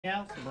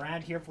Yeah,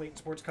 Brad here for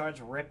LaytonSportsCards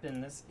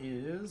ripping. This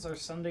is our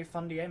Sunday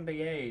Funday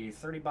NBA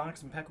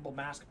 30-box Impeccable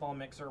basketball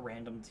mixer.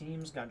 Random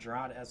teams. Got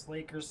Gerard S.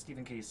 Lakers,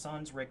 Stephen K.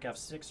 Suns, Rick F.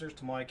 Sixers,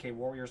 Tamoya K.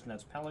 Warriors,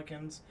 Nets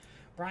Pelicans,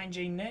 Brian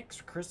J.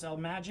 Knicks, Chris L.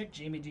 Magic,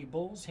 Jamie D.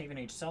 Bulls, Haven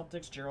H.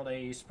 Celtics, Gerald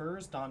A.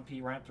 Spurs, Don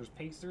P. Raptors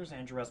Pacers,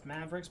 Andrew S.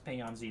 Mavericks,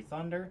 Payon Z.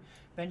 Thunder,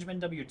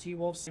 Benjamin W. T.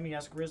 Wolves, Sammy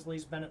S.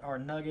 Grizzlies, Bennett R.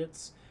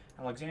 Nuggets,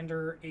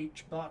 Alexander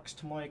H. Bucks,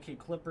 Tamoya K.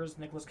 Clippers,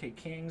 Nicholas K.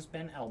 Kings,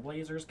 Ben L.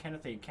 Blazers,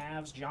 Kenneth A.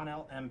 Cavs, John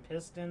L. M.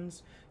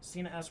 Pistons,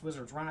 Cena S.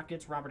 Wizards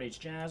Rockets, Robert H.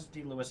 Jazz,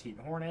 D. Lewis Heat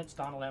Hornets,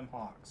 Donald M.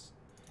 Hawks.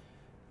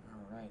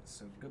 Alright,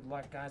 so good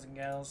luck, guys and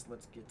gals.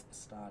 Let's get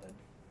started.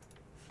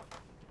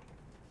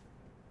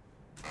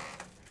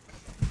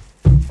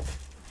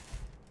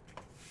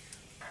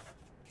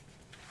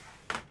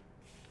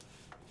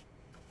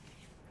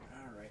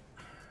 Alright.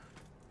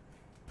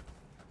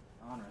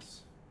 Honors.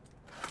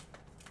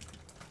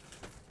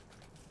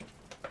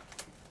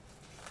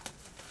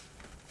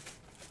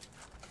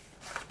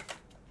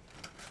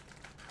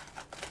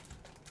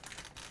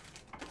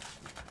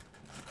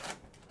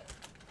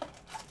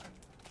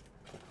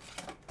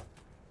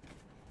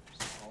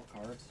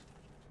 Cards.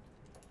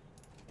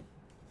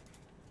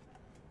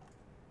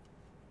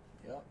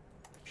 Yep.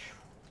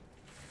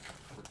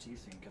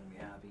 Ortiz ain't gonna be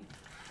happy.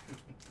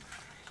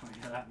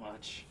 I know that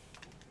much.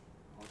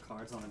 All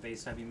cards on a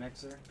base heavy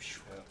mixer.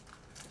 Yep.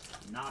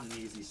 Not an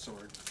easy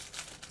sort.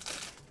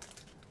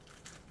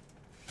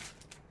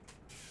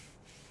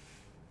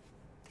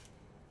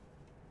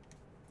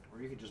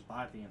 Or you could just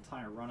buy the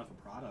entire run of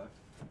a product.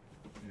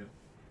 Yep.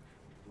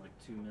 Like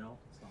 2 mil,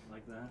 something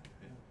like that.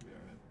 Yeah, be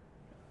alright.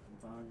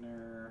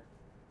 Wagner,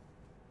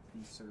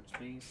 insert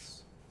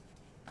space.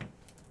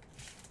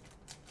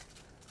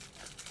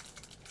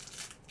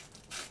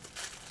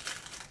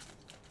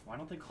 Why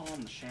don't they call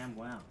him the Sham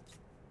Wow?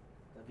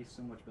 That'd be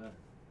so much better.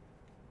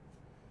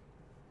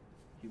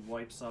 He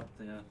wipes up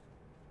the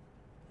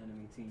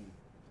enemy team.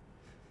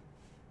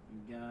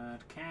 We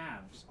got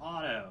Cavs,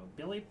 auto,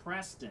 Billy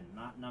Preston,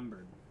 not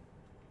numbered.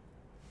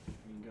 There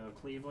you go,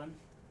 Cleveland.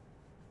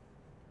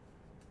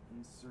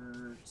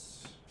 Insert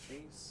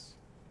space.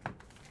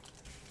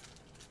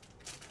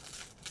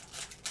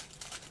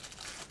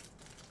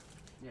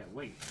 Yeah,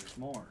 wait, there's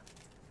more.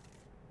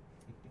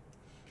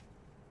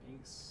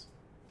 Base.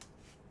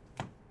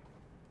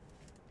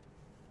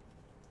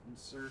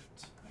 Insert.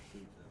 I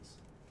hate this.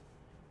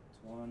 It's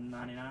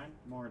 $1.99.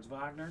 Moritz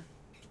Wagner.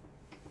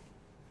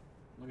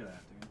 Look at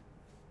that, dude.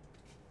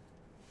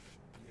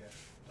 Yeah,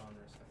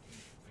 Donruss, I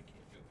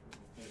can't go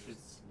through.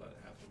 It's let it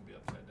happen, be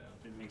upside down.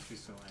 It makes me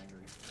so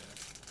angry.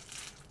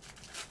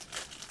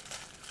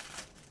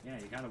 Yeah,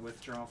 you gotta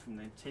withdraw from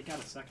the. Take out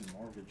a second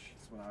mortgage.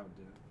 That's what I would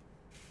do.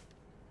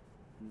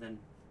 And then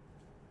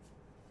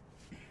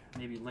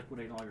maybe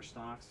liquidate all your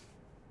stocks.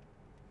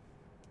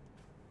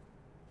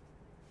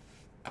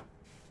 Yep,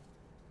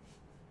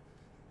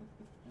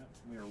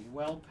 we are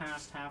well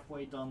past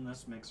halfway done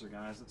this mixer,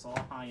 guys. It's all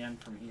high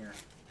end from here.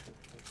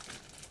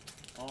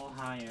 All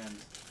high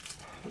end.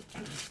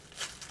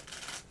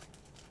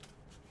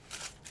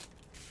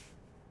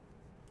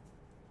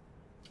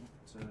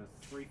 It's a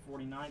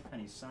 $3.49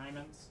 Penny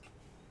Simons.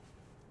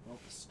 Well,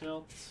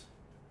 stilt.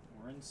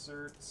 More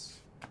inserts.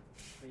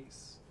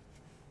 Face.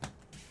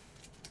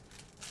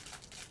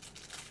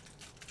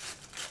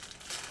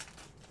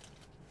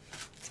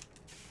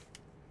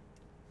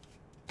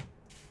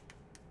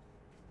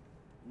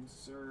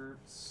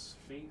 Inserts,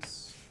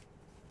 face.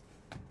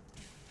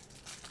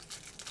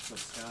 Flip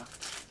Scott.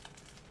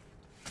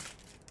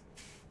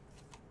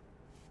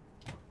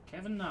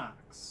 Kevin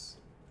Knox.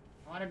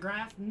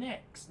 Autographed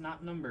Knicks,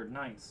 not numbered,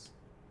 nice.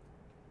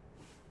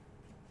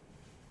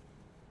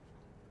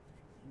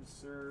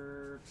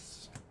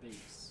 Inserts,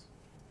 base.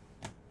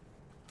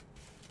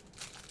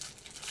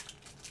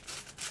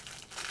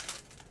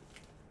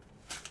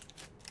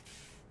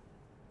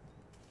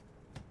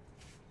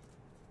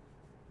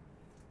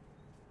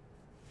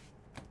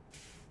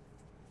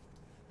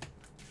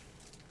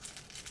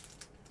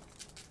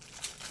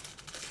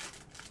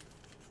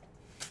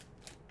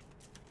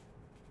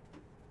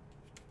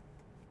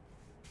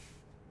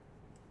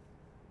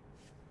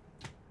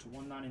 To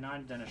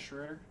 $1.99, Dennis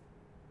Schroeder.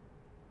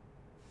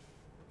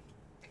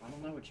 I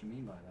don't know what you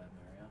mean by that,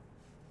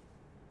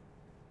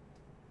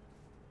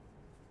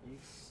 Mario.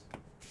 Ace.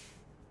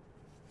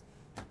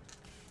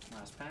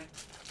 Last pack.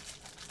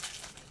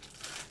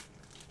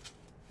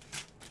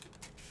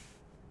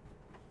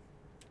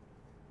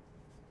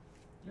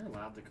 You're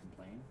allowed to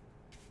complain.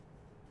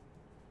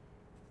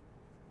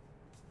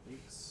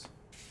 Ace.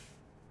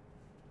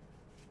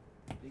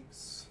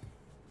 Ace.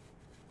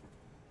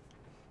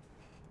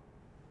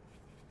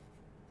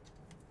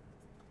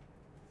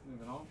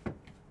 Moving on.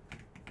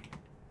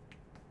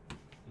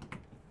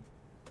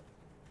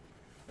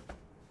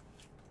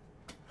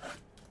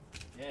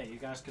 Yeah, you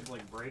guys could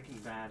like Breaking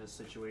Bad a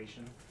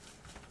situation.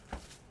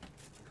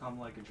 Become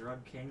like a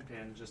drug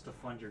kingpin just to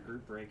fund your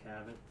group break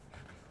habit.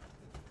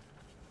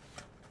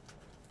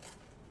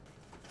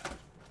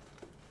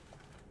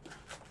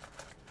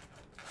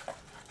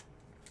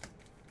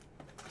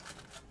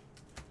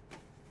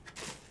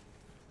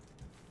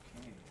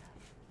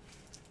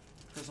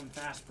 Prizm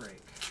Fast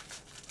Break.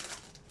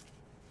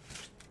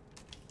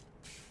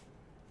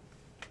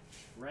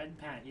 Red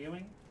Pat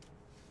Ewing,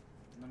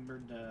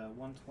 numbered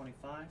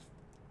 125.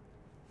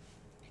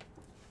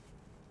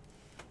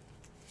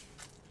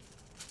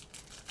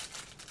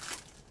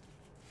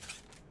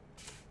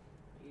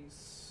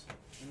 Ace.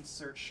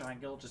 Insert Shai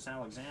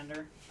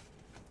Gilgeous-Alexander.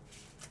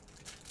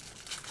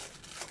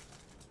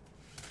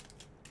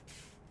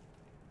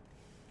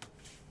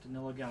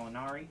 Danilo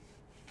Gallinari.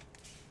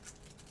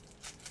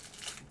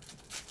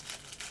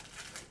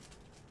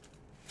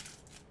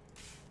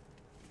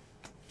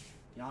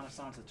 Giannis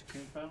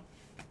Antetokounmpo.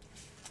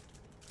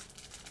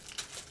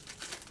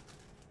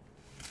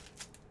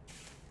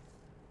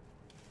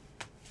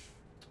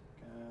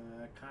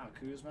 Kyle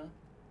Kuzma.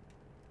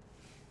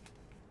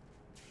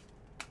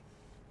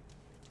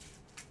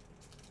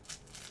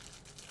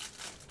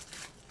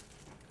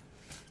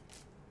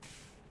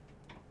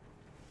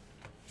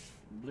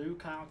 Blue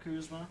Kyle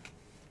Kuzma.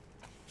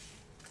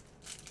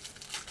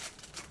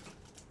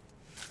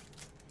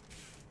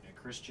 Yeah,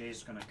 Chris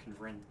J's going to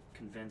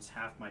convince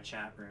half my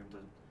chat room to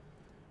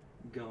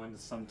go into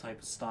some type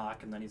of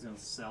stock, and then he's going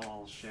to sell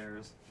all his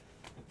shares.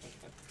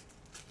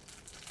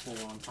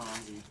 Full on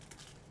Ponzi.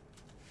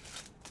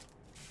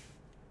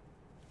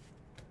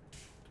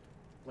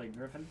 Blake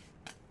Griffin.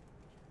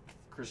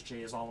 Chris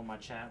J is all in my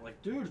chat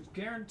like, dude, it's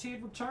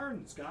guaranteed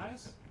returns,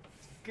 guys.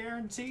 It's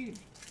guaranteed.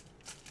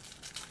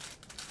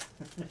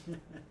 I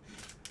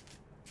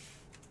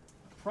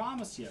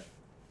promise you.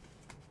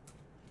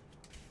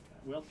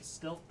 Wilt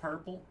Stilt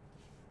Purple,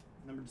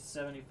 number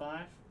 75. I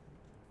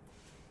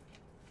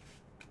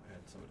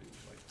had somebody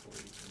like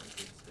fully for my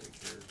kid's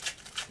daycare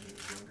when he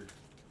was younger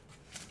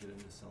get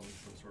into selling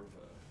some sort of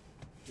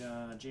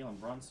a Jalen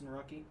Brunson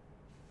rookie.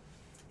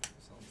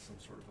 selling some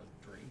sort of a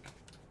drink.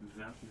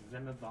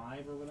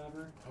 Vemivibe or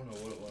whatever. I don't know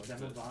what it was. but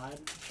Vemivibe.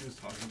 She was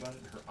talking about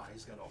it and her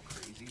eyes got all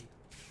crazy.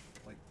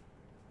 Like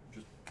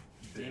just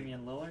big.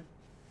 Damian Lillard.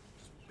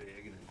 Just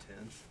big and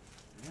intense.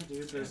 Yeah,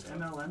 dude, those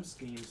And, MLM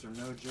schemes are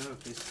no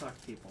joke. They suck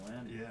people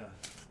in. Yeah.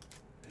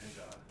 And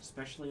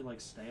Especially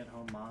like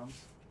stay-at-home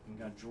moms. We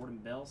got Jordan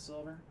Bell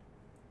Silver.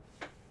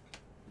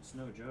 It's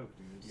no joke,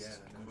 dude. It's yeah,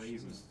 no, crazy.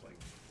 she was like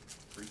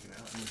freaking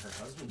out. And then her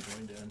husband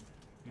joined in.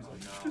 He's Oh,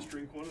 like, no. just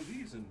drink one of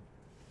these and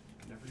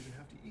you never even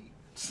have to eat.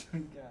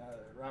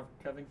 Robert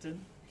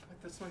Covington.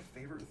 Like, that's my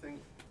favorite thing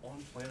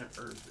on planet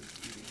Earth is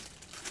eating.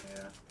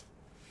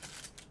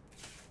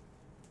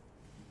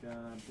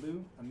 Yeah.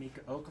 Blue,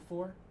 Amika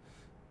Okafor.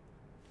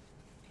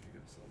 You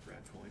got some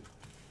Brad coin.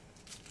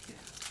 Yeah.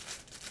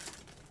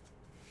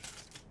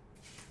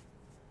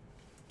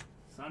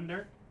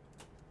 Thunder,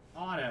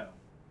 Auto,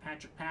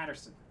 Patrick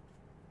Patterson.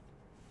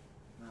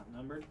 Not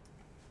numbered.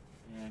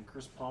 And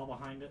Chris Paul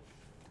behind it.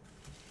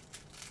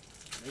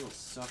 They will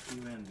suck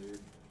you in, dude.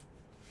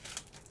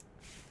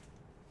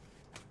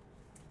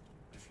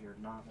 If you're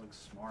not like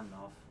smart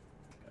enough.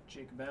 Got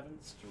Jacob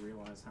Evans to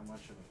realize how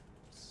much of a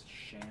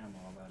sham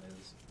all that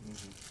is.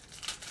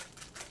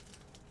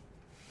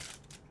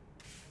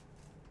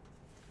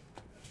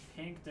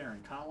 Pink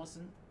Darren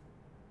Collison.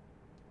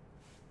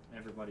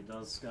 Everybody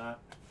does, Scott.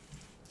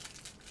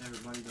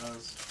 Everybody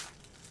does.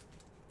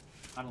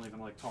 I don't even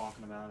like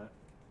talking about it.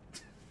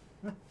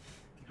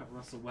 Got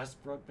Russell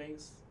Westbrook base.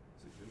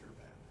 Is it good or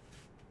bad?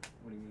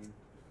 What do you mean?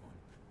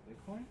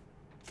 Bitcoin. Bitcoin?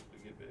 Did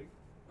it get big?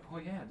 Oh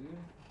yeah, dude.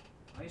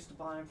 I used to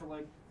buy them for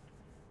like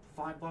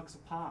 $5 a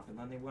pop, and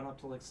then they went up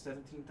to like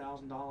 $17,000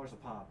 a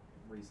pop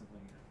recently,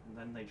 and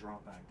then they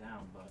dropped back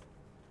down. But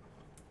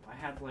I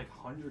had like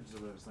hundreds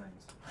of those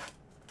things.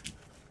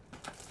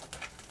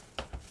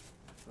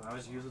 So I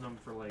was using them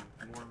for like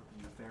more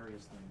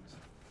nefarious things.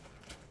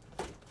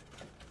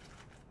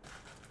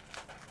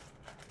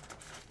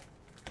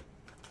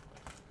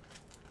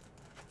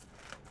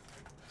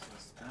 So I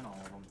spent all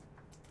of them.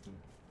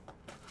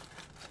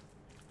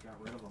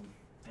 Got rid of them.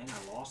 And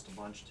I lost a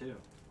bunch too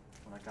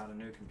when I got a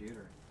new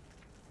computer.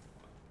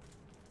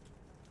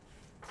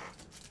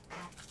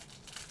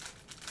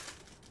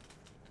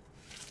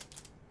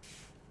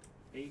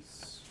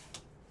 Ace,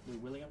 Lou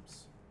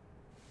Williams.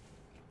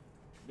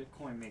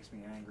 Bitcoin makes me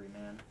angry,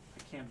 man.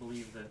 I can't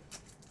believe that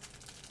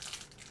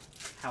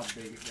how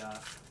big it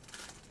got.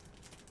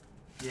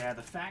 Yeah,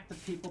 the fact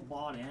that people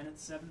bought in at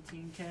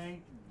 17K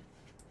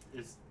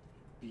is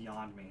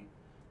beyond me.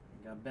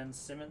 We got Ben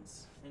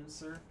Simmons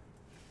insert.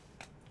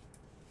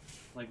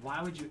 Like,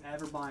 why would you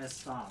ever buy a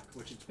stock,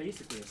 which is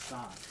basically a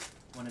stock,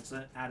 when it's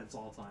at its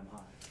all-time high?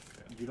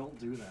 Yeah. You don't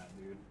do that,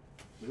 dude.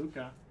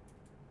 Luka.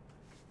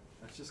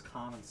 That's just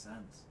common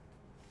sense.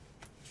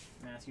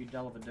 Matthew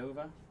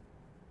Dellavedova.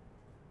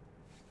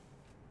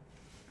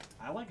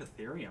 I like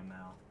Ethereum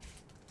now.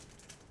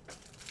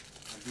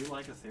 I do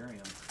like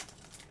Ethereum.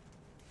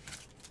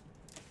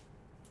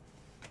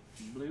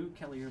 Blue,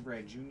 Kelly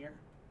Oubre Jr.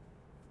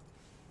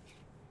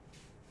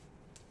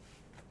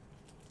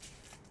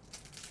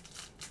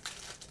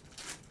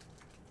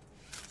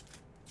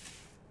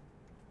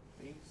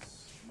 Base,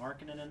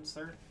 marketing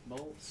insert,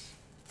 bolts.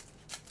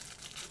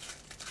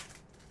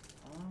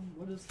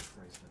 What is the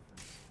price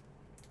difference?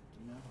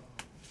 Do you know?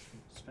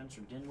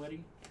 Spencer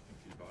Dinwiddie. I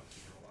think these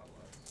boxes are a lot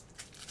less.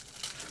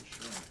 For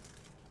sure.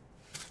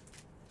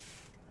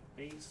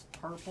 Base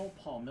purple,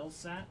 Paul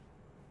Millsap.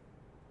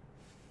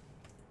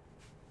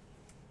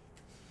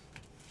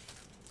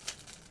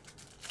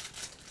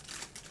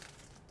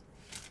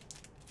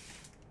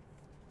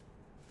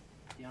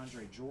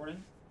 DeAndre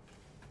Jordan.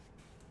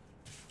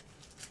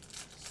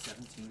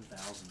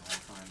 17,000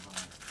 all-time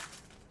high.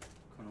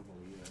 Couldn't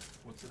believe it.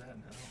 What's it at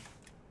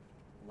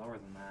now? Lower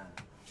than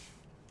that.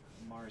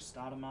 Amari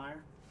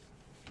Stoudemire.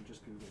 You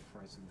just Google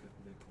price of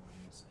Bitcoin,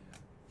 you'll see it.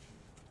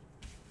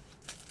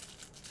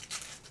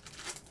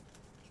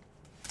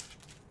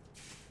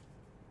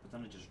 But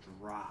then it just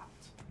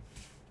dropped.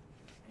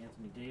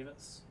 Anthony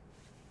Davis.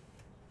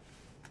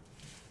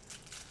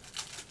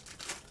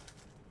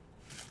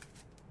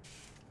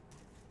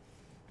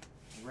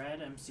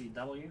 Red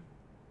MCW.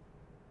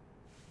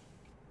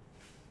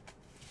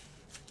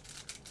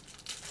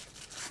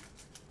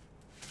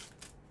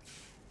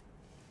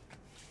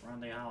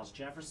 Rondé Hollis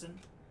Jefferson.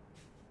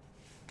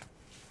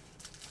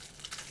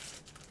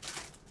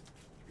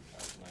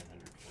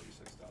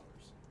 $3,946.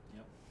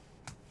 Yep.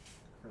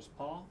 Chris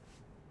Paul.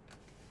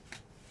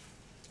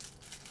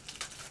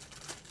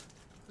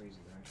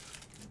 Crazy, right?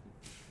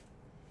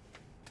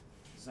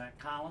 Zach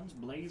Collins,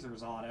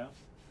 Blazers auto.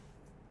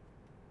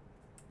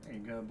 There you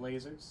go,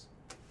 Blazers.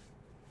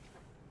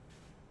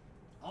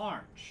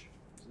 Orange.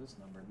 What's this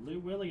number? Lou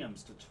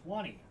Williams to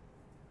 20.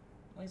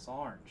 Nice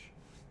orange.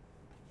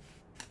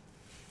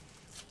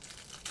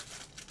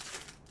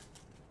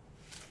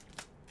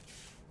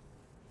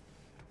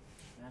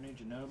 Manu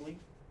Ginobili.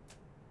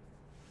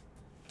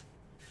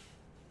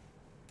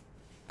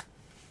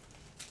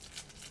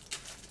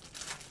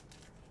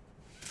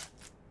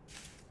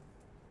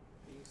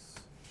 Peace.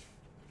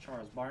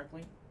 Charles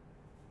Barkley.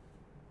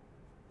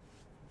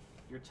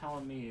 You're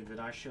telling me that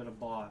I should have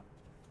bought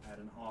at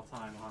an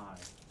all-time high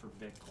for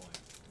Bitcoin.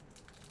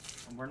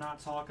 And we're not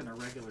talking a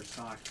regular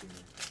stock here.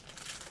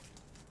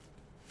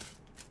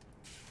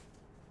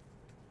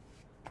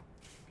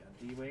 Got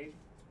D-Wade.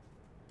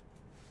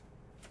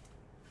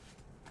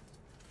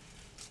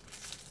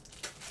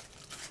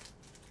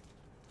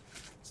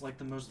 It's like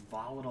the most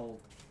volatile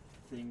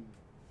thing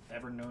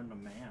ever known to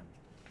man.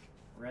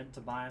 Red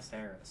Tobias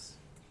Harris.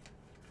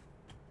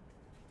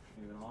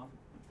 Moving on.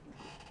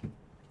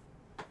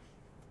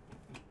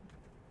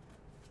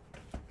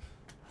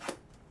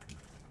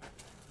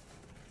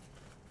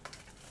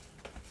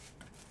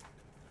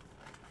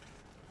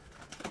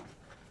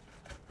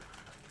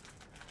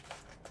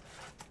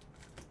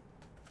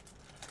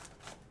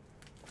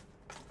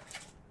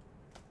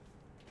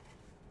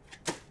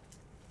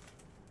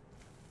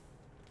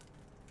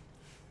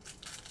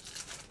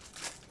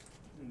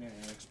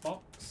 Next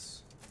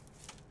box.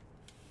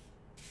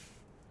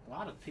 A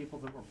lot of people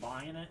that were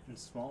buying it in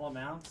small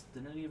amounts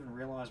didn't even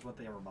realize what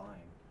they were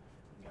buying.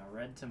 We got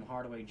red Tim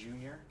Hardaway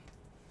Jr.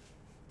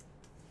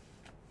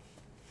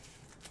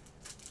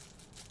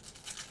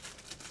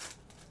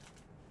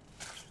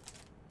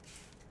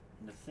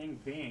 And the thing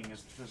being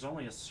is there's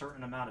only a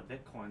certain amount of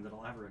Bitcoin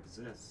that'll ever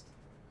exist.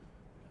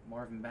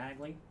 Marvin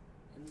Bagley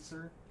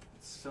insert.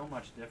 It's so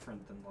much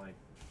different than like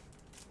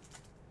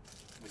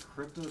the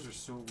cryptos are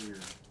so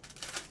weird.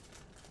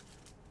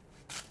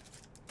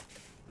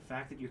 The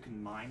fact that you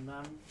can mine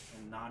them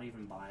and not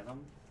even buy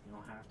them, you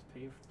don't have to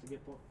pay to get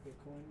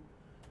Bitcoin.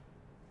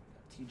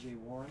 TJ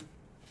Warren.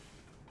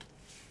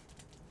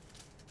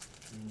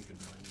 And you can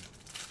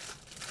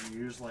mine. You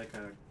use like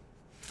a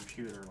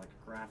computer, like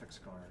a graphics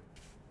card.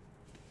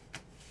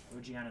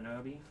 OG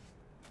Anunoby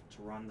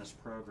to run this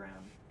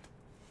program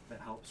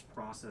that helps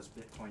process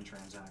Bitcoin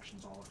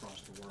transactions all across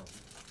the world.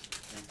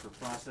 And for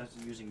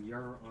processing using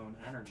your own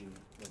energy,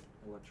 like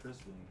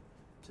electricity,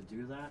 to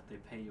do that, they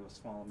pay you a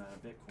small amount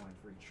of Bitcoin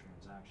for each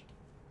transaction.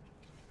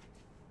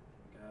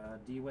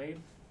 D-Wade,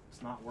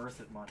 it's not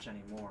worth it much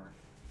anymore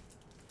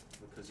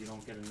because you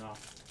don't get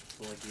enough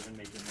to like even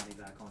make your money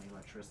back on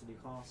electricity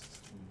costs.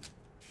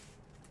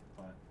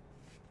 But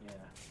yeah,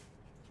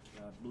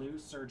 blue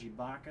Serge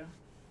Ibaka.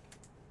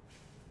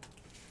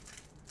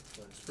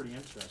 So it's pretty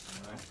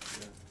interesting, right?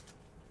 Yeah.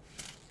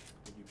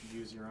 But you could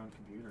use your own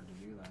computer to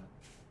do that.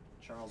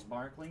 Charles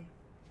Barkley.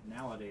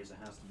 Nowadays it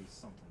has to be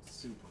something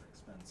super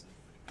expensive,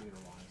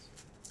 computer-wise.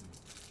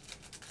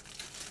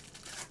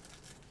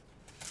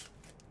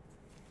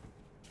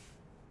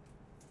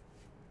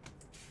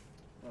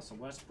 Russell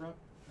Westbrook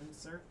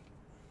insert.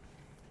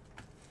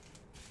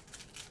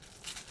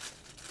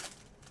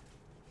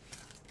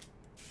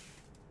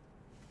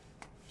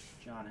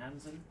 John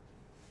Henson.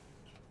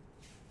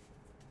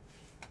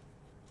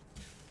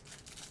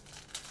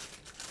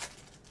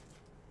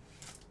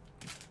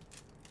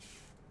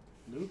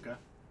 Luka.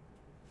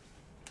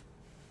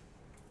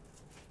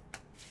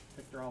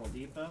 Victor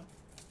Oladipo.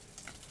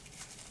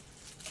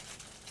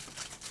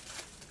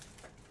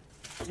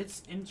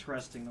 It's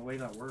interesting the way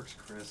that works,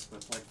 Chris,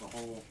 with like the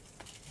whole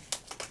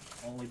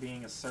only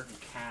being a certain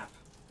cap.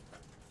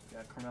 You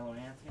got Carmelo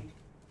Anthony.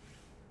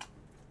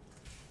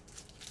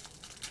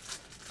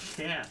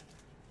 Yeah.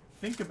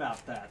 Think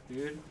about that,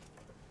 dude.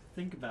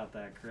 Think about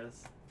that,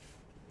 Chris.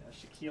 Yeah,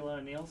 Shaquille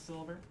O'Neal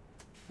silver.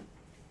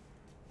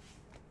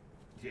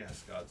 Yeah,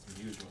 Scott, some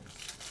huge ones.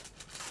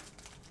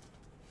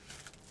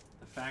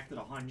 The fact that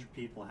 100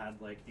 people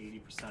had like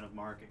 80% of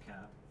market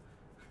cap.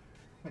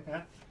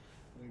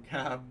 We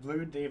got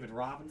blue David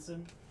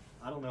Robinson.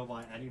 I don't know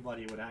why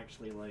anybody would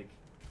actually like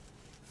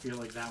feel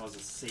like that was a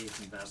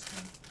safe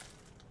investment.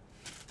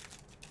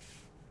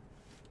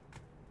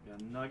 We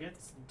got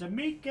Nuggets.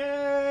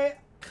 Demike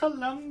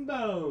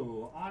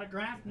Colombo.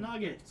 Autographed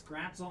Nuggets.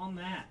 Congrats on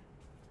that.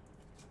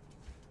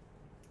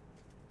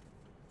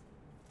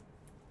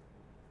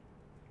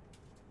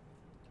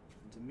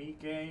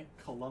 Demike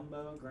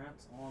Colombo.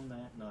 Congrats on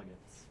that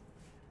Nuggets.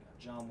 Got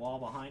John Wall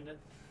behind it.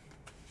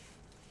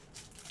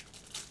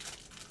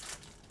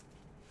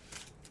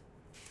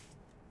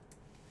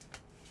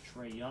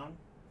 Trae Young,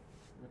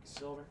 Ricky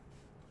Silver.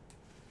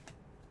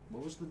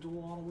 What was the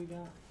dual auto we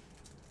got?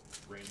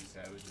 Randy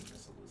Savage and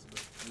Miss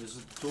Elizabeth. There's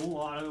a dual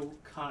auto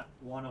cut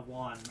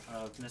 1/1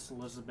 of Miss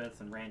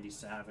Elizabeth and Randy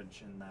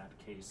Savage in that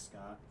case,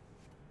 Scott.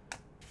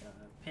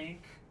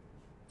 Pink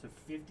to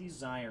 50,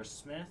 Zaire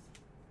Smith.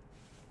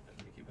 And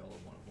Nikki Bella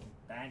 1/1.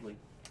 Bagley.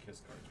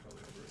 Kiss card's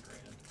probably over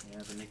 $1,000.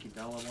 Yeah, the Nikki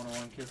Bella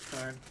 1/1 Kiss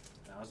card.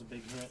 That was a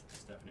big hit.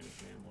 Stephanie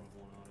McMahon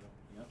 1/1 auto.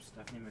 Yep,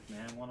 Stephanie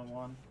McMahon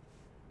 1/1.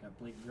 Got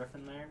Blake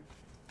Griffin there.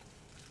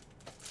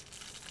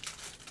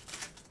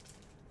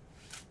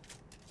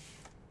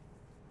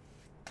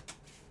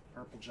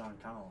 Purple John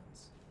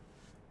Collins.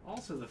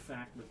 Also the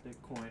fact with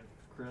Bitcoin,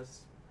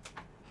 Chris,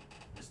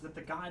 is that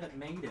the guy that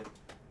made it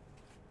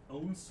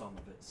owns some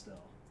of it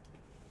still.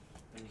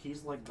 And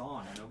he's like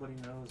gone and nobody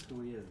knows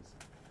who he is.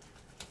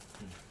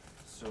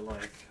 So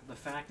like the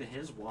fact that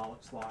his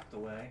wallet's locked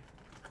away,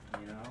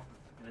 you know,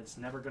 and it's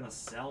never gonna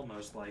sell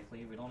most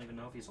likely. We don't even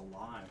know if he's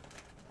alive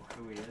or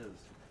who he is.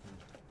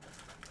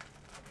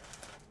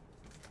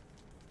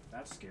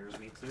 That scares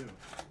me too.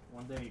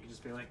 One day you could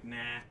just be like,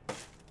 nah,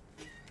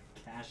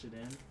 cash it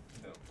in.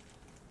 Yep.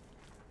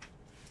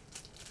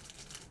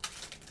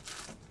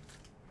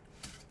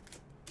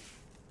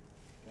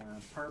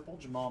 Purple,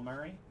 Jamal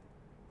Murray,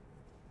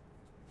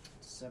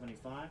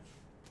 75.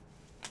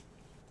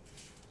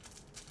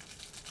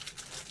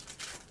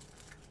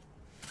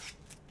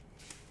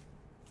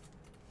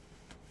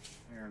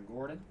 Aaron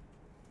Gordon.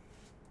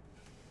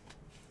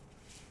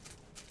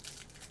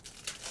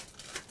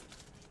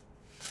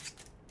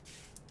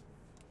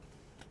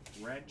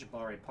 Red,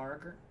 Jabari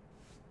Parker.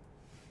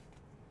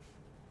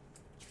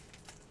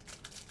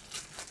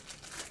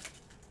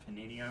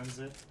 Panini owns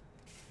it.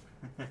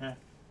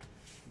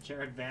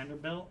 Jared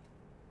Vanderbilt.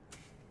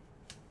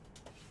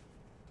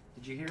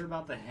 Did you hear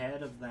about the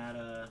head of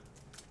that,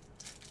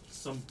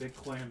 some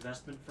Bitcoin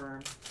investment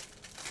firm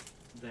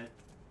that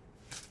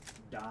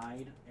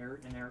died,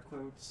 in air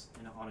quotes,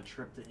 on a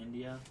trip to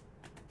India?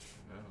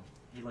 No.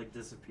 He, like,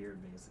 disappeared,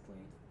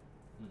 basically.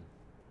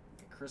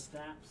 Chris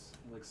Stapps,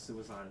 he, like,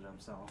 suicided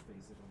himself,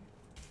 basically.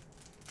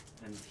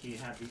 And he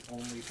had the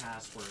only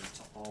password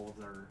to all of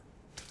their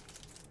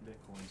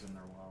Bitcoins in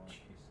their wallet.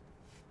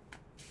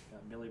 Jeez.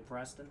 Got Billy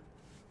Preston.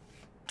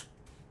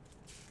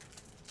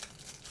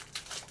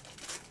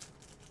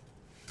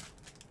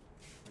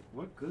 Like,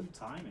 what good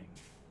timing.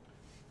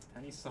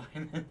 Penny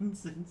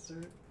Simons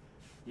insert.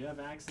 You have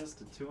access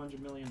to $200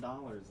 million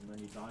and then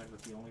you died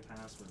with the only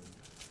password.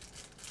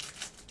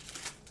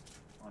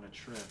 On a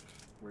trip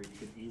where you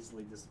could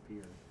easily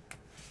disappear.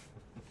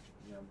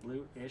 You know,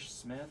 Blue Ish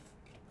Smith.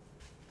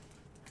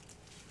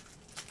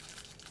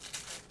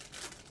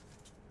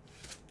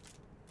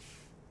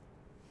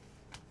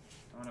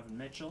 Donovan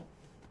Mitchell.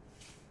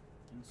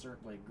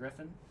 Insert Blake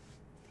Griffin.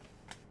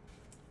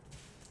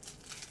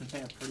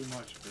 Yeah, pretty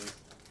much, Chris.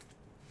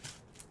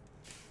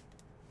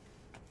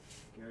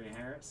 Gary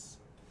Harris.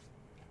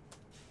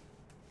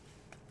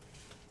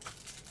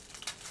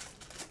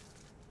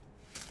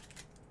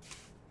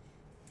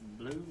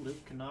 Blue,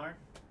 Luke Kennard.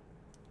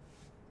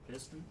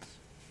 Pistons.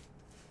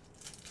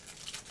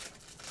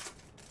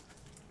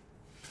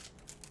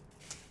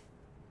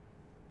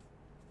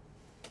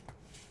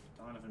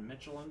 Donovan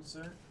Mitchell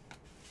insert.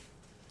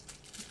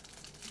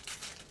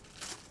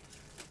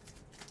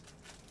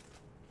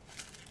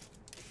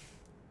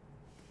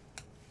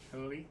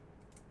 Kobe.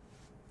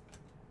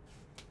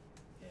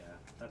 Yeah,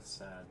 that's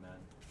sad, man.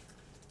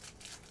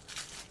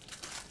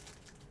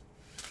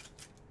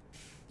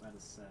 That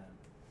is sad.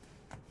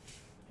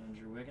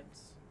 Andrew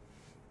Wiggins.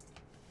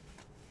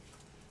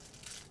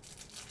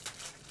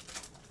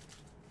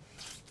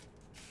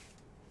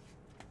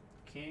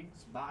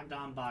 Kings,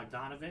 Bogdan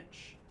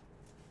Bogdanovich.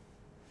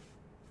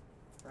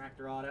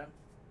 Fractor Auto.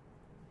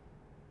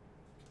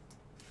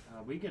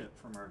 We get it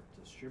from our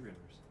distributors.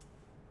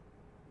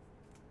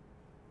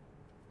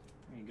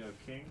 There you go,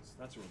 Kings.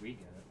 That's where we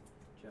get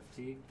it. Jeff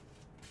Teague.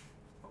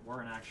 But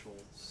we're an actual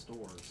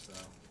store, so.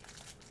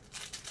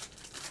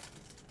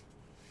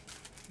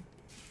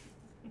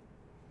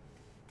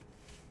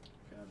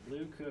 Got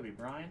blue, Kobe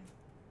Bryant.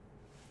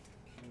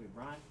 Kobe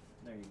Bryant.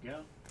 There you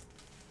go.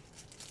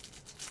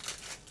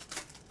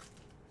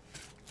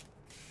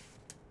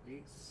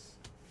 Reese.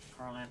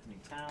 Karl Anthony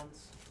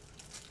Towns.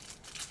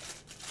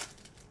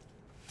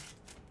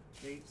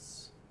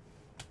 Base.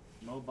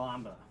 Mo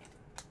Bamba.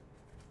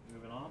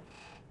 Moving on.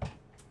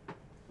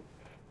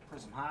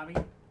 Prism Hobby.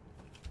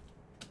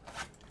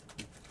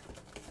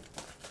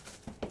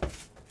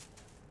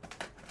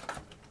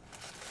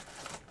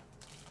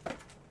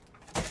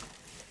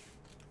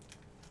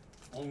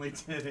 Only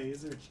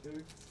today's are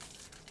jokes.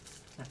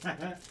 He's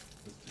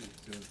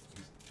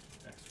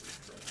expert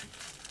correction.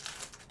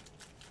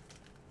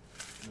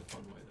 In a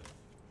fun way,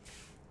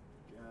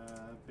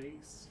 though.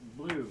 Base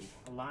blue,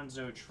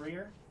 Alonzo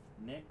Trier,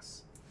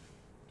 Knicks.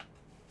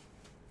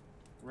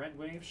 Red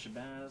Wave,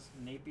 Shabazz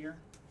Napier.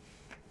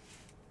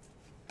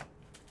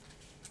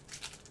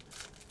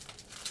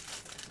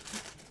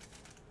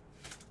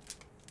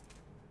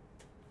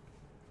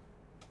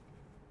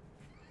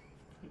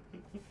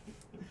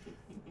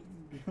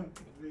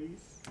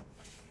 Base,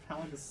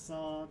 Pal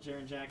Gasol,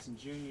 Jaren Jackson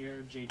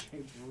Jr.,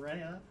 JJ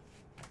Barea.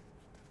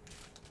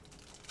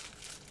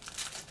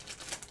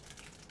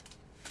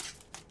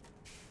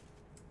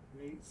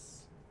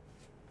 Base.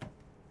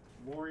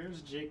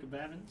 Warriors, Jacob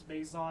Evans,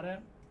 base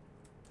auto.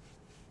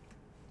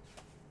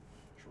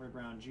 Troy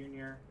Brown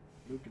Jr.,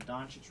 Luka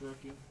Doncic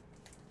rookie.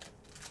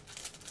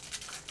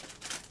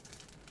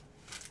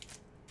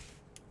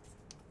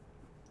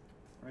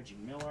 Reggie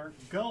Miller,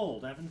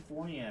 gold, Evan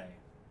Fournier.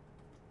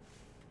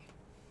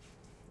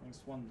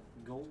 Next one,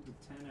 gold to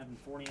 10, Evan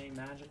Fournier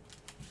Magic.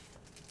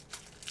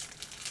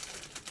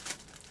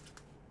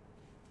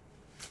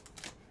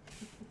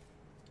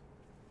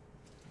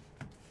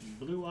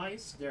 Blue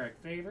Ice, Derek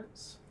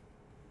Favors.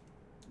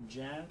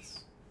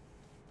 Jazz.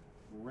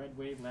 Red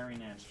Wave, Larry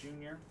Nance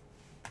Jr.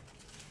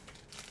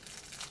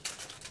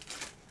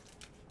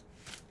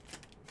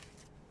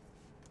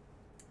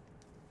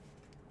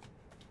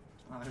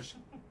 Taj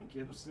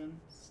Gibson,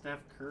 Steph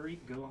Curry,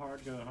 go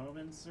hard, go home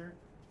insert.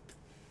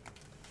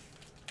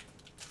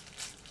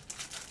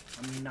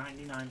 I'm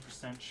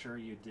 99% sure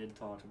you did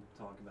talk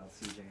about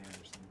CJ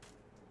Anderson.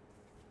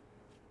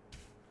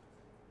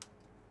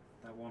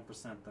 That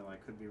 1% though, I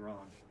could be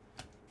wrong.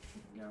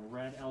 You got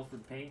red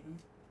Alfred Payton.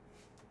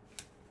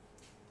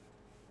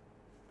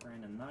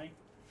 Brandon Knight.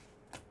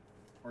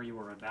 Or you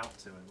were about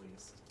to at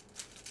least.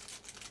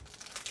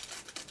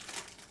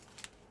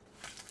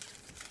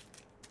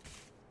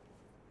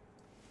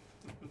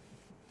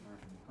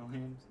 Marvin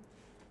Williams.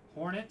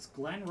 Hornets,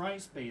 Glenn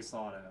Rice base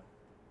auto.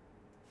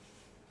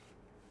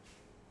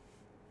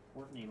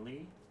 Courtney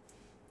Lee.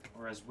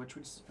 Or as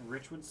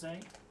Rich would say,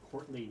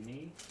 Courtney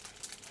Knee.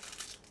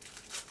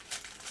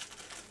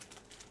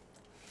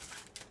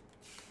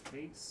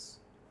 Base.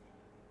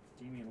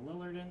 Damian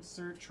Lillard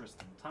insert.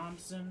 Tristan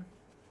Thompson.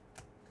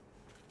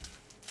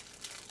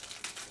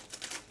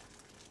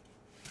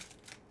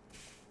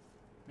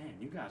 Man,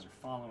 you guys are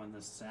following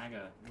this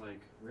saga like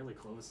really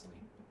closely.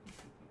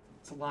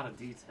 It's a lot of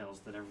details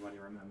that everybody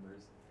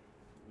remembers.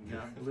 You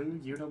got blue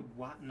Yuta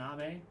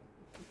Watanabe.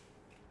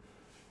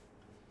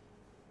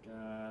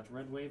 Got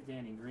Red Wave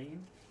Danny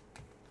Green.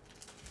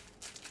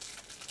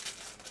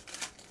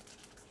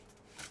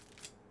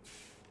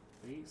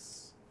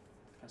 Base.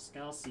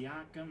 Pascal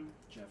Siakam,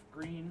 Jeff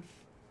Green.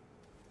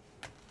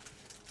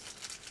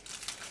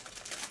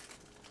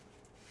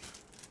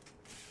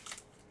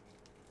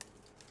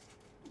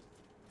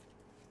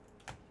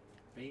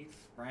 Base,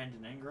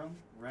 Brandon Ingram.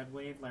 Red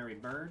Wave, Larry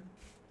Bird.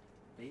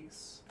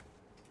 Base.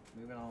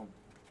 Moving on.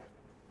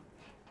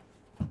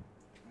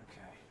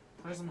 Okay.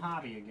 Prism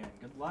Hobby again.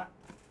 Good luck.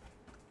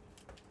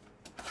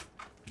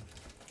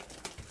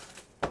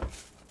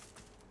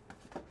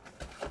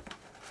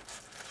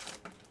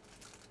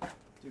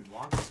 Dude,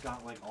 Longo's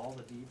got like all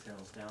the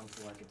details down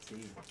to like a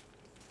T.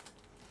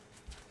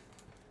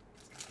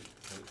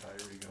 How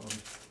are you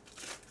going?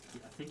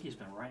 I think he's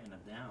been writing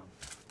it down.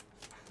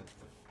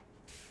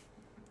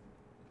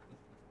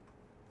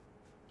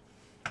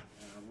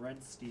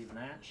 Red Steve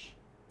Nash.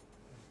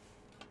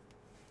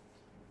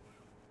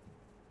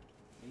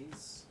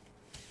 Ace.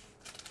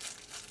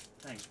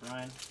 Thanks,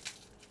 Brian.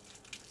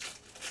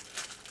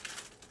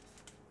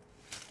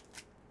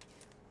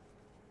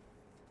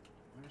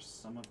 Where's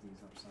some of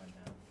these upside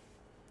down?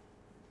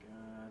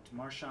 Got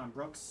Marshawn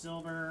Brooks,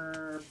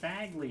 Silver,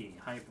 Bagley,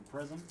 Hyper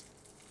Prism.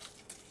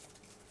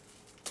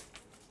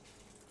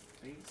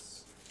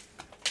 Base.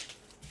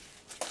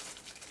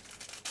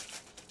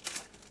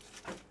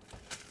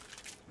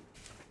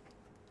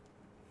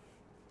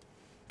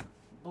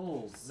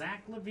 Bulls,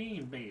 Zach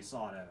LaVine, base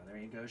auto. There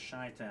you go,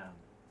 Chi-Town.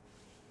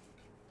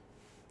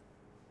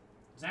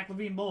 Zach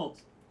LaVine,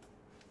 Bulls.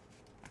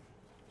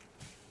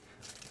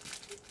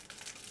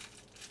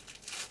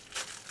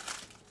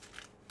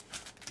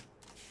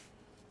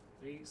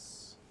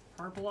 Base.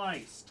 Purple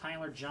Ice,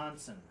 Tyler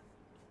Johnson.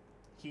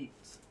 Heat.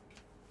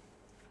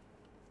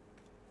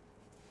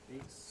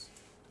 Base.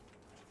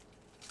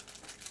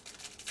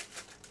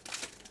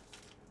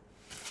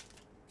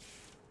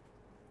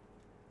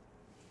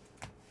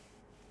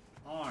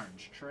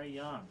 Orange, Trae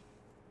Young.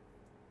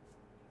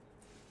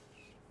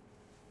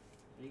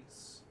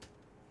 Base.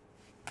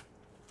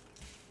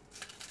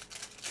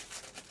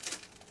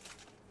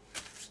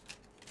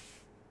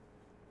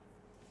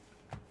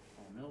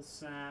 Paul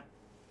that.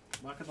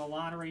 Luck of the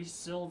lottery,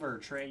 silver,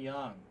 Trey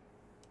Young.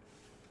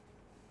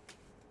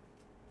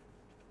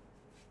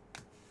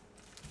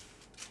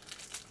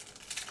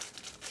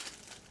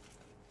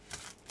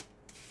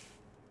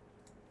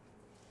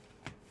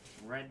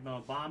 Red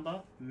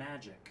Mobamba,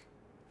 Magic.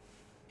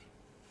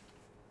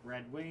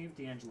 Red Wave,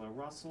 D'Angelo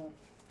Russell.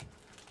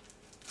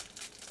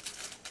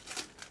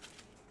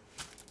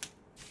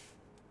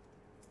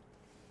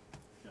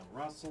 Bill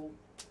Russell.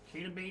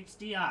 Kata Bates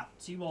Diop,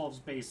 T-Wolves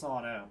base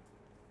auto.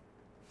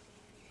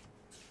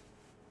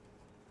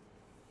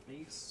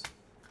 Base.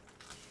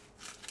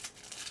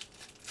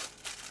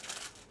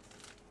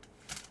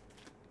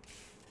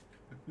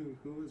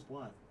 Who is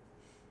what?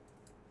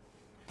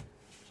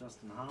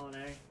 Justin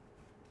Holiday.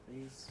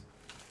 Base.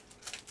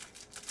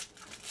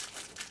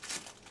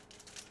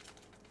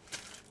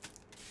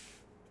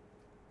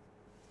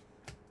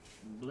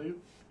 Blue,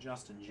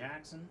 Justin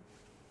Jackson.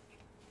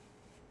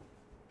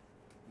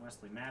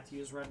 Wesley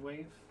Matthews, Red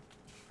Wave.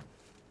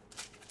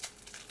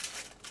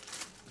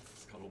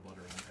 Scuttle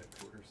butter on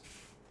headquarters.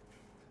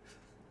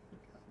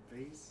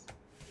 Base.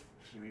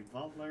 Jimmy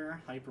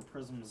Butler, Hyper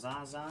Prism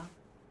Zaza.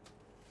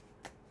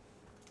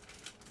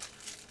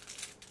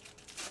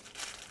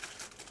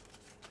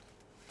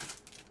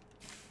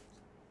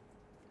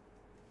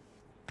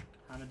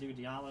 Hamidou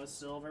Diallo,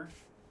 Silver.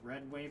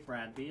 Red Wave,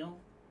 Brad Beal.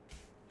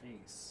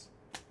 Base.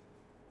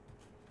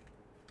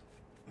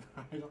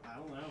 I don't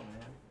know,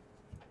 man.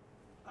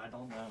 I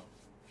don't know.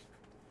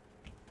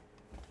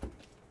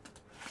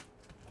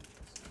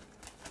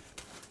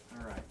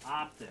 Alright,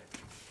 Optic.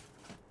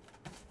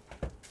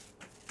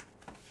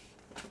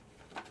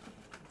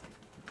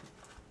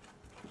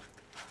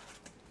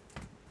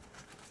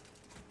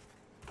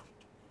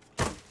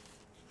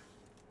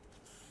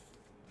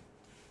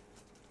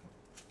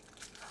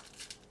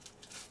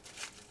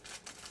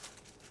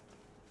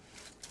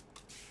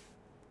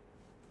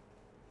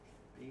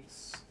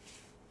 Base.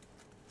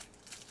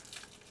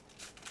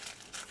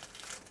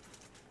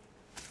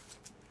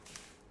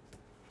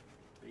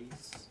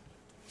 Base.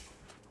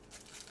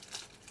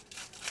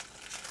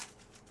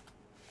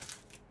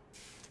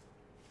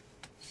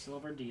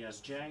 Silver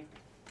DSJ.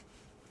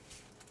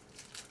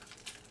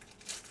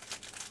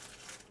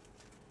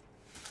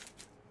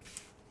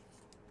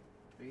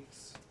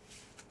 Base.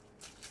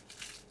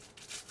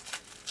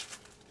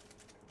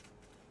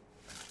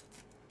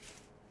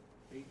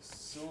 Base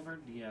silver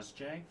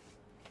DSJ.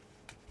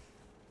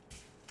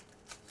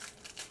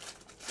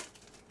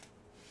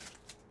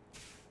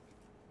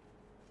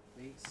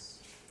 Base.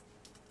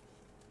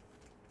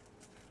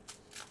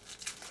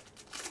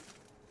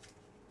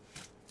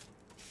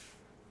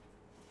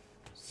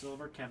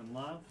 Silver Kevin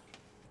Love.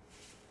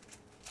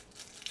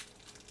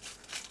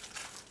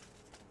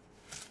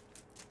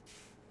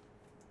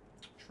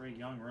 Trey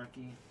Young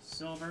rookie.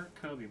 Silver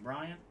Kobe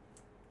Bryant.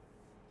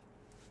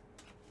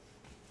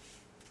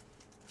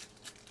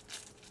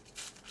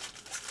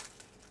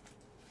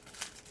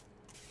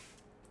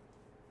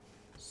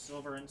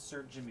 Silver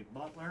insert Jimmy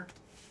Butler.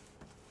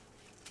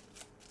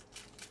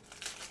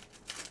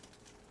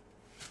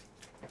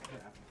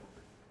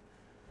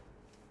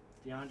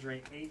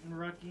 DeAndre Ayton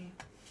rookie.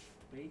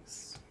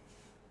 Base.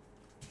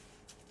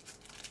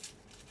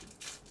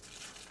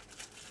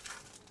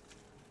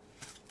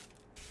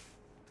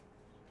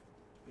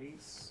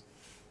 Base.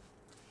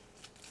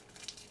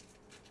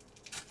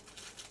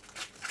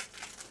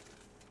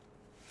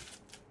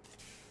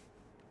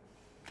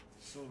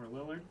 Silver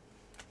Lillard.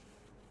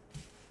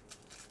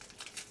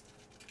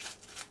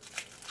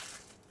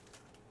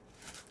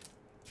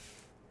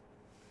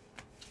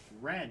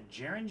 Red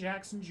Jaren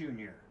Jackson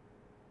Jr.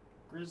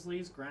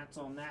 Grizzlies, grants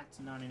on that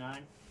to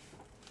 99.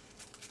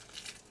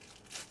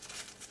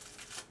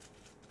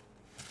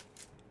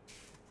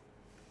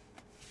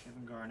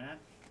 Kevin Garnett.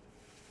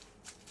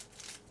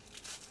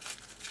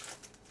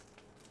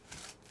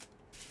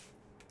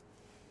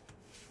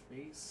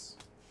 Base.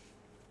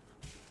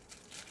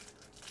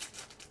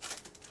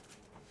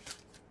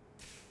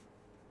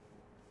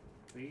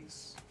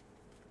 Base.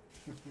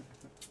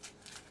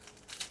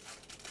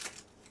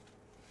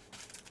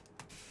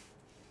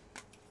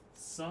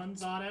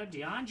 Suns auto,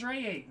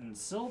 DeAndre Ayton.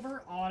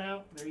 Silver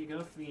auto. There you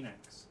go,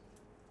 Phoenix.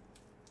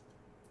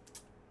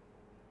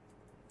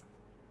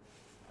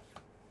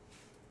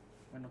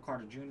 Wendell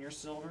Carter Jr.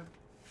 silver.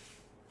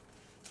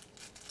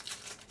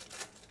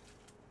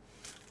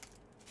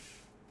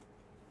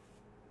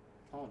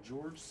 Paul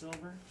George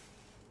silver.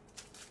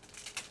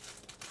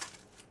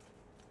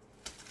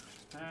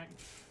 Pack.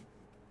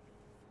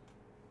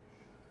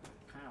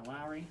 Kyle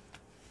Lowry.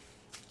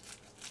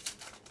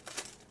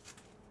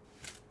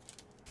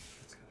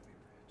 It's gotta be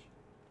rich.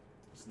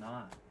 It's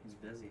not. He's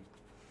busy.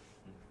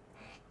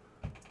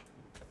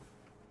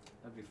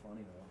 That'd be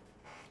funny though.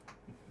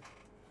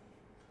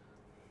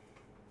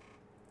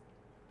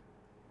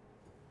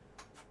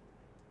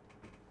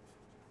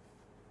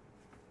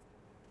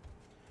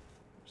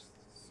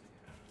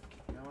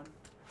 Keep going.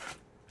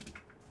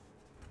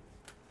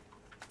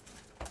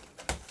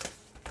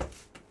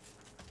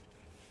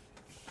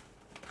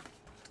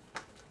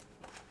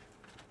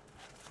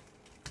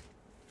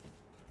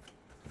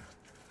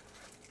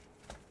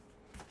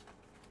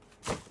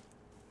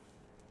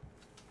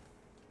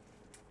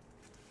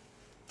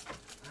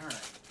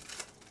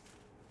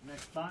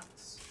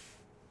 box.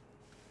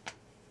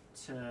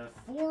 To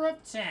 4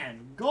 of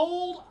 10.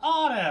 Gold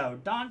auto.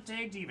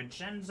 Dante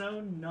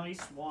DiVincenzo.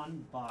 Nice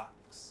one,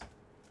 Bucks.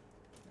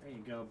 There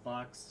you go,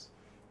 Bucks.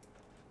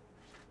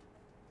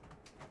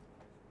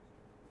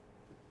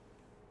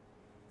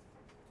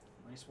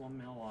 Nice one,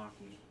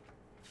 Milwaukee.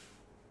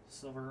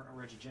 Silver,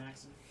 Reggie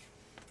Jackson.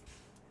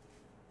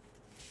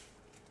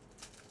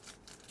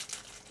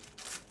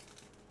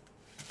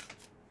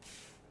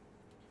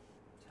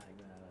 Tag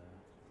that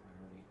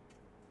priority.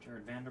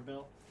 Jared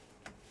Vanderbilt.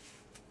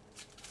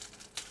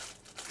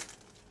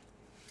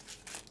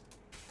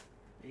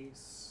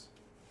 Base.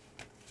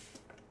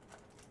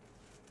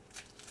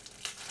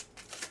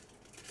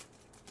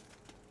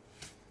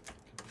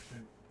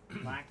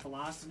 Black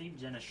Velocity,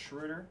 Dennis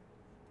Schroeder,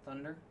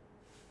 Thunder.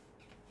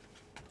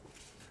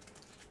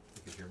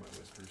 You can hear my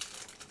whispers.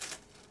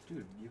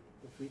 Dude,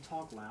 if we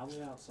talk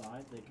loudly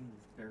outside, they can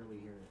barely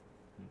hear it.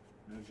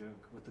 No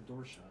joke. With the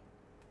door shut.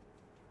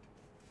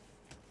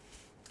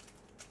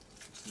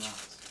 It's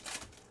nuts.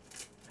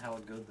 How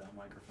good that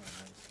microphone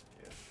is.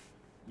 Yeah.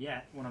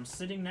 Yet, when I'm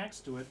sitting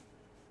next to it,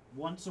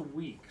 once a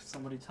week,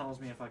 somebody tells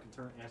me if I can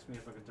asks me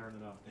if I can turn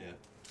it up. Yeah.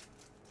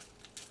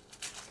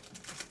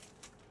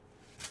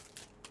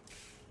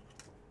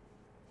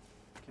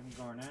 Kevin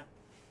Garnett.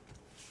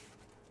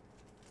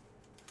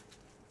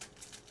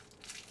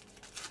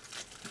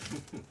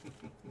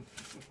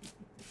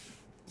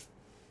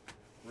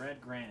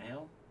 Red Grant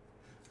Hill.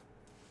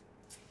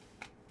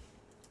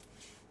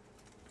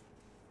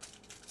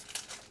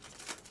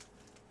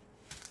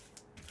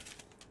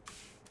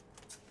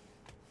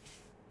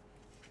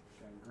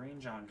 Got green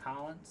John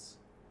Collins.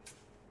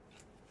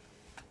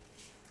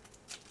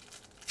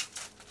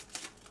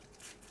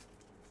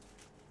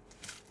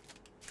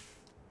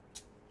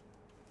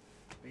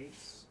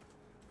 Base.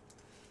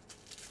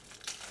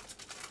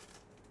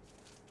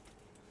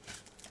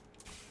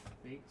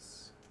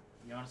 Base.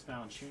 Giannis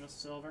Valanciunas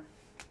silver.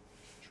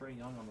 Trae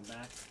Young on the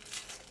back.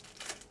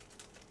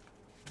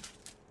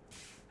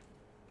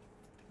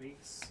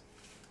 Base.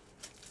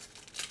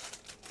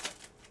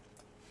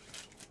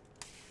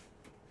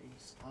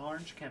 Base.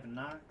 Orange, Kevin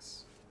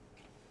Knox.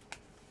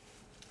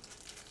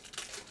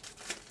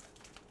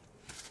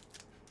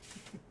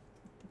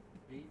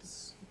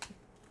 Base.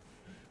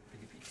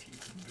 Baby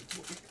teeth and big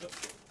boy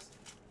cups.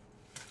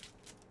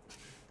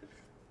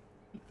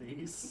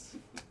 Base.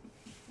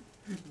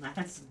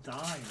 Matt's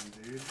dying,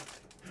 dude.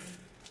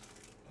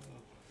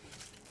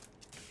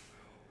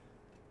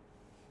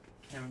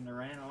 Kevin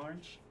Durant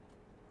orange.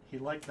 He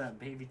liked that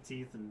baby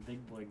teeth and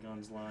big boy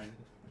guns line.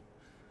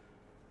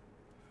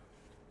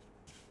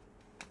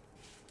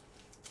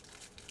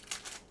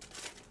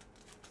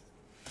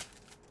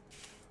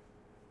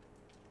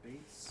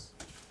 Base.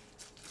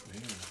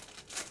 Man,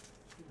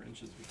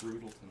 wrenches are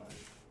brutal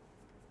tonight.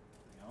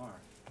 They are.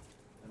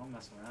 They don't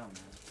mess around,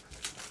 man.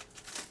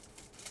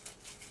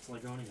 It's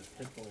like owning a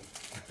pit bull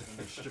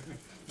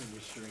when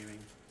you're streaming.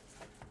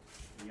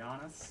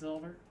 Giannis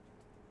silver.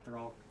 They're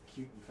all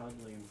cute and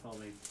cuddly until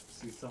they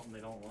see something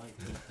they don't like.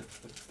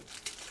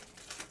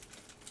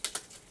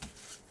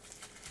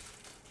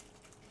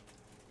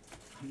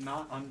 I'm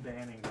not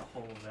unbanning the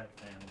whole vet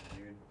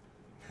family,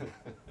 dude.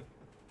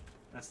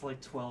 That's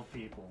like 12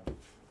 people.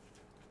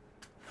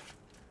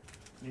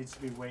 Needs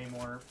to be way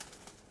more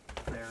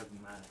fair than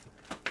that.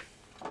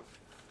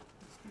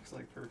 Speaks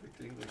like perfect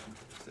English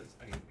until it says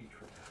I ain't be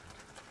trouble.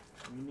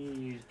 We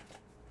need,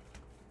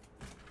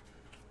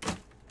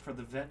 for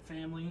the vet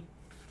family,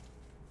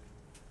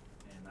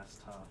 man, that's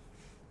tough.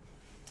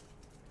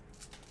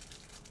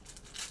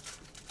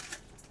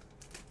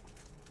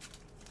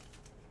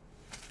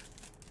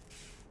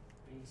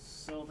 Base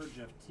silver,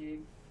 Jeff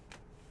Teague.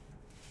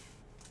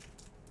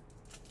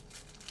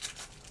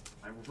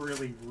 I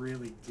really,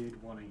 really did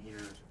want to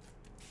hear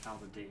how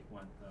the date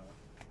went, though.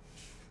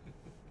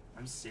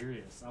 I'm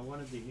serious. I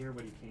wanted to hear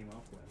what he came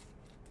up with.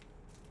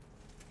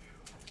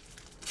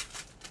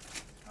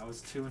 I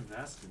was too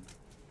invested.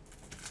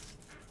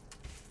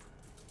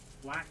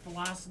 Black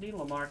Velocity,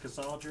 LaMarcus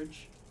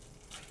Aldridge.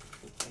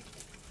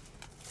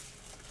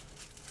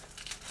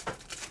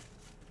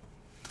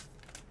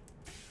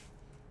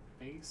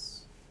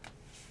 Base.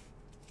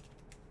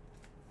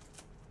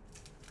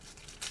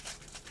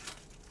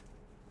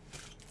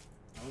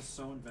 I was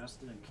so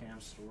invested in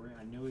Cam's story.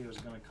 I knew he was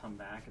going to come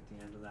back at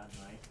the end of that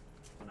night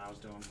when I was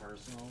doing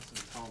personals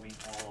and tell me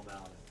all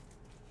about it.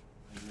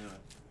 I knew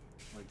it.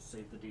 Like,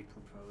 Save the D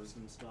proposed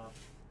and stuff.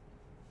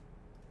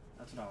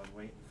 That's what I was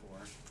waiting for.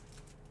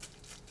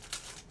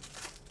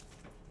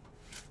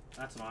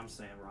 That's what I'm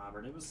saying,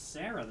 Robert. It was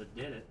Sarah that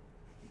did it.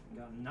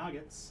 Got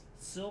Nuggets.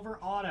 Silver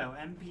Auto,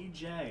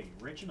 MPJ.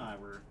 Rich and I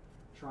were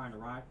trying to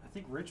ride. I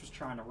think Rich was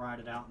trying to ride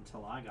it out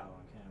until I got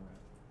on camera.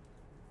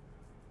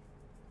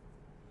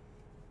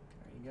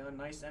 There you go.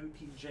 Nice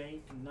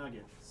MPJ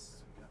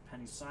Nuggets. Got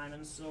Penny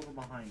Simon, silver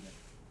behind it.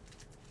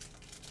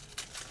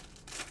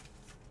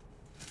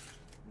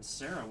 And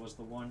Sarah was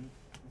the one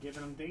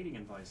giving him dating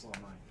advice all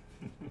night.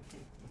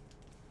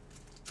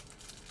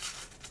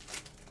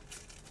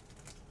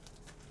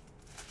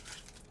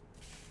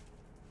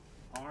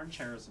 Orange,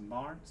 Harrison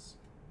Barnes.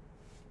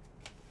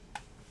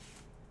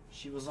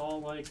 She was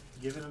all like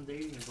giving him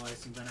dating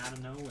advice, and then out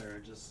of nowhere,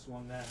 it just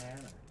swung that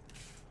hammer.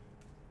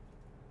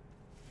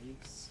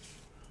 Weeks.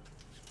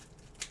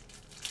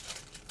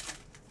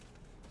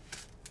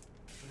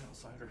 Went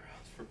outside her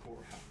house for 4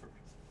 hours.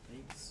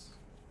 Thanks.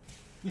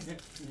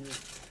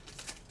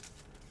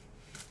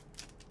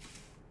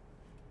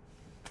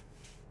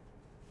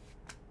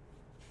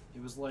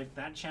 It was like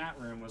that chat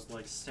room was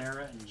like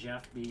Sarah and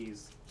Jeff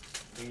B's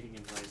dating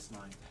advice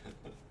night.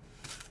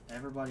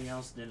 Everybody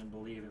else didn't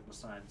believe it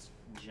besides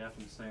Jeff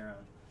and Sarah.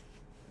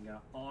 We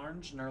got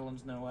Orange,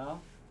 Nerlens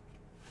Noel.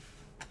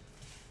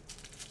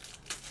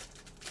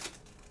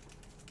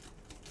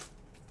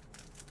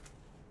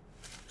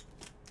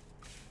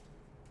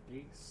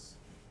 Base.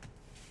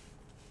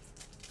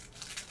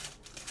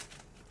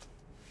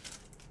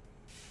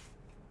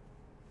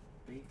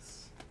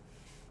 Base.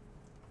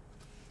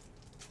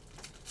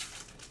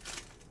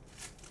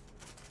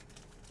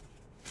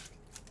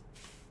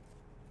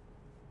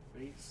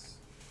 Base.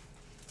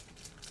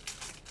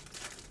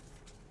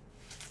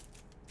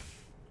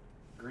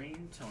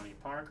 Green, Tony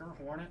Parker,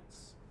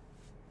 Hornets.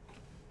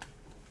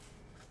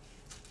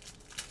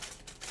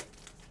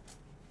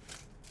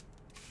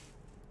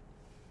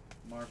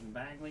 Marvin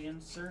Bagley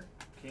insert,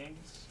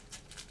 Kings.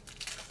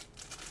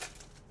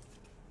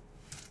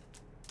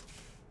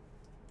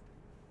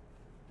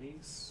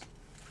 Base.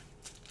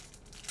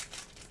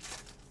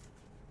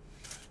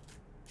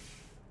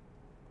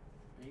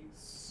 Base,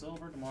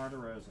 Silver, DeMar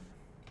DeRozan.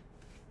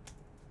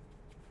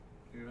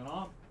 Moving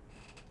on.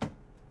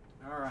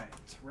 Alright,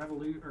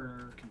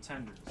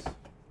 Contenders.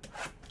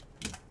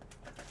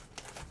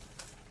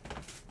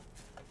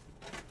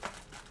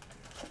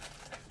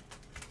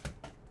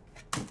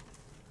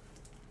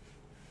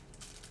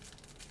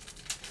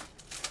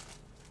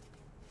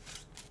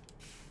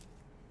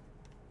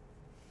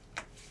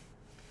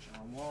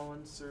 John Wall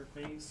insert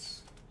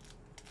base.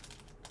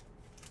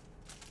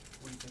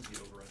 What do you think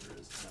the over-under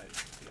is tonight at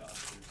the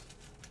Oscars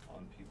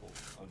on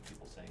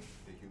people saying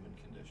the human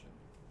condition?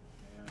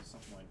 Yeah,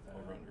 something like that.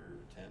 Over under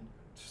 10?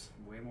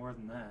 Way more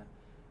than that.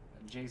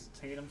 Jason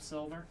Tatum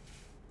silver.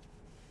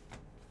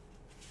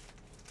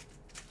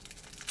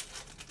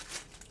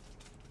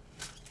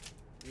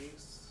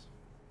 Base.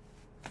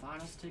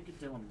 Finals ticket,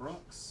 Dylan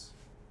Brooks.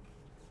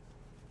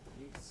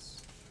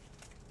 Base.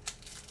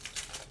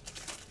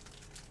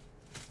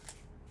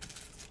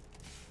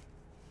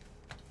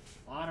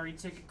 Lottery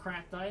ticket,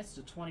 cracked ice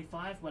to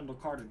 25, Wendell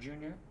Carter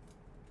Jr.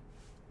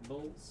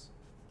 Bulls.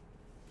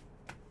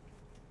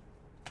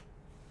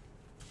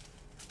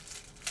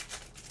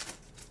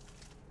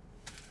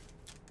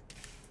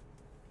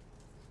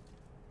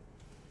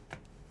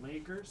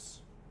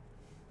 Lakers.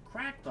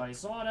 Cracked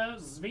ice auto,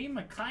 Zvi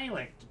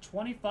Mikhailuk to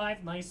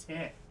 25, nice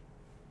hit.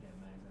 Yeah,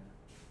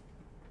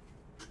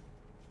 man.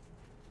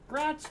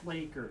 Grats,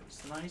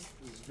 Lakers. Nice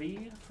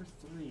Zvi for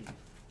 3.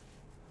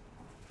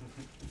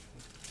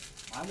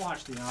 I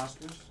watched the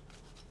Oscars.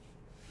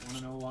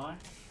 Wanna know why?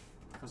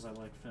 Because I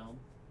like film.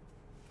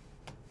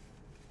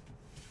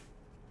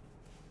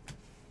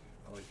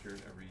 I like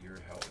hearing every year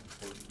how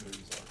important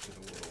movies are to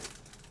the world.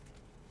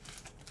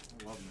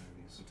 I love movies.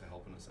 And to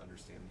helping us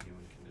understand the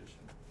human condition.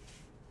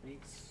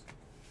 Thanks.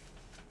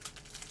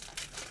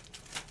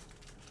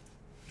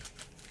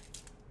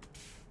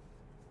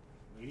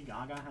 Lady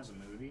Gaga has a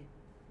movie.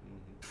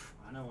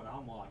 I know what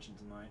I'm watching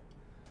tonight.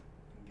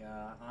 We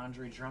got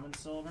Andre Drummond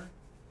silver,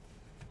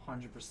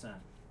 100%.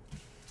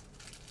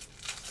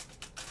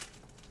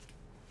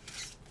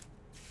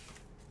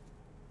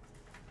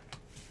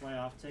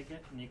 Playoff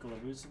ticket, Nikola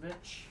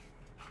Vucevic.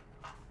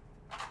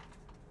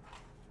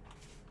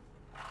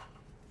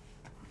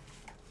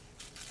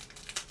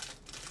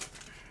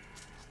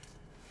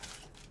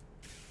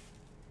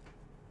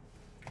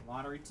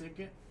 Lottery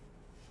ticket,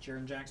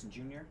 Jaren Jackson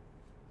Jr.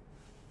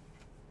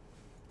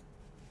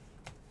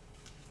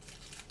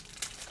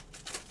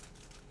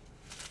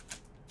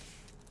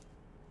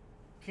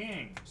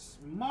 Kings,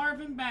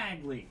 Marvin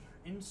Bagley.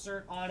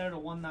 Insert auto to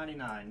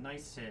 199.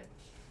 Nice hit.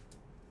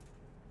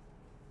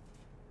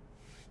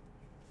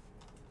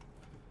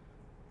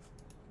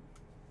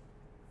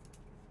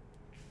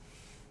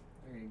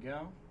 There you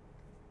go.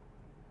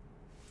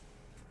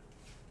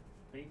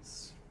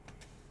 Base.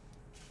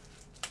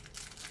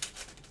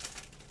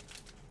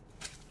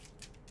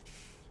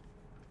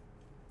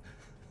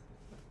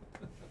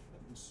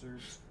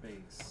 Insert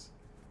base.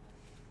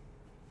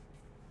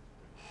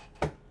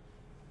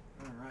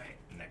 Alright,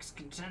 next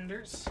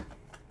contenders.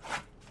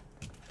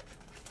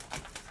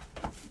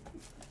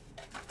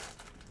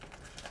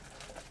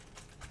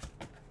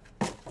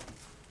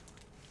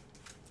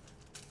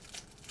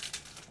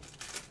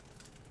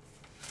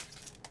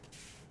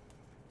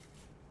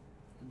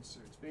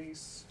 Insert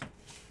base.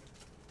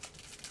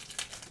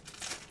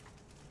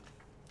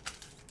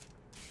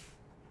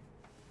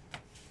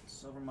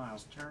 Silver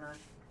Miles Turner.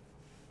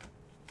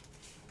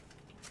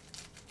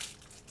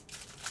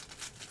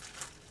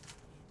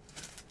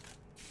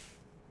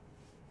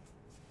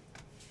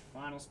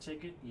 Finals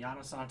ticket,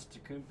 Giannis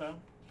Antetokounmpo.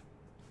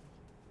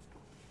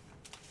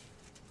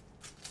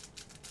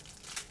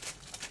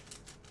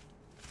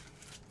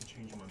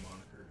 changing my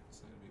moniker.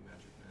 It's not gonna be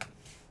Magic Man.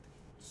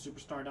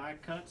 Superstar die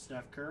cut,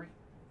 Steph Curry.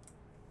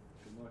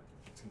 Good luck.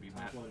 It's gonna be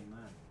Uploading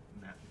that.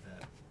 Matt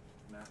Vet.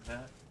 Matt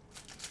Vet.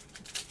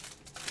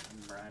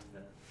 And Brad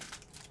Vet.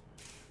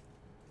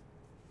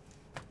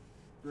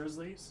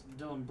 Grizzlies.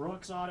 Dylan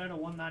Brooks auto to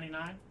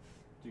 199.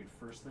 Dude,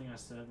 first thing I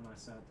said when I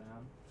sat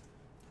down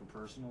for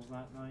personals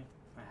that night,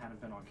 I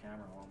hadn't been on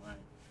camera all night.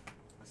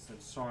 I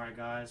said, sorry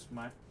guys,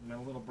 my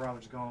little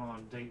brother's going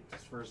on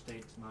his first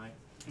date tonight.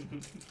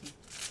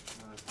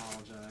 I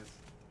apologize.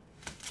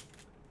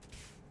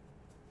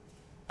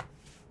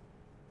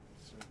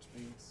 Search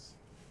base.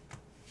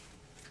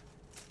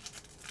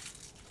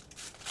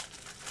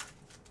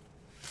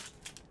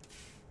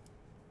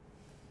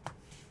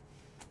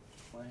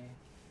 Clay.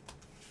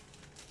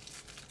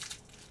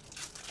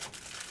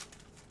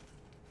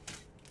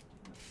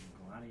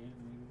 Gladiator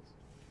movies.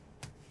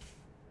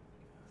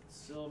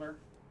 Silver.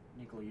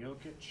 Nikola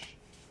Jokic.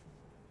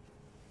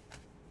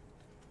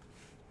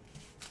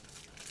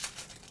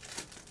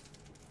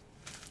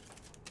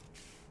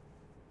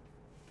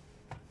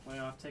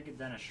 Playoff ticket,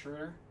 Dennis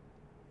Schroeder.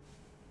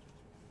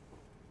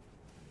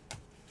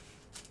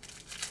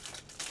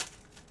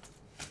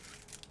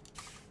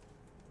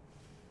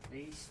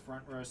 Base,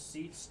 front row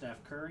seats,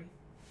 Steph Curry.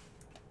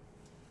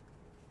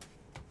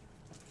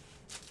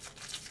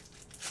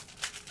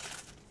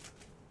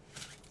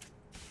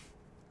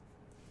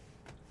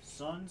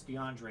 Suns,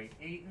 DeAndre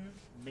Ayton,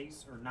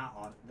 base, or not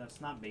auto, that's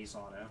not base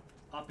auto.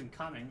 Up and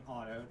coming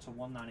auto to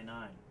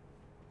 199.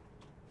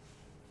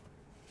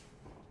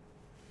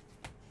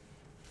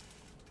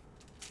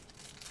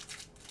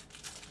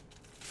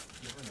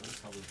 You ever notice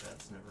how the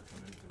vets never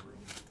come into the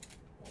room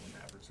while the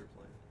Mavericks are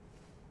playing?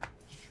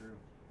 It's true.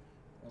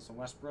 Also,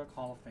 Westbrook,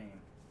 Hall of Fame.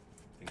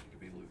 Think it could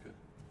be Luka.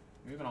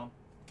 Moving on.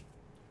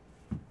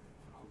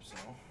 Hope so.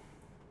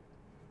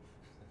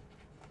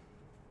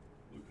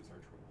 Luka's our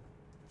trouble.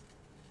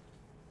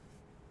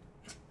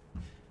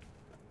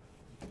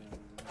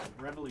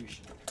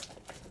 Revolution.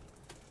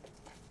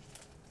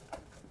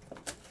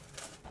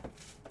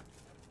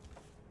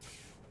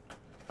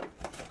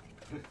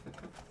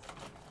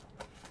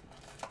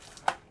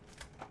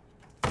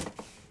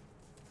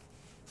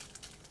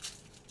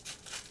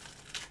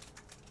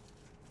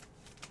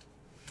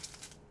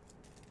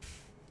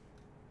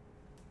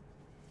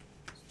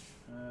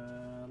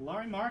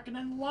 Larry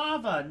Markkinen,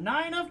 Lava,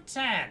 9 of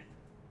 10.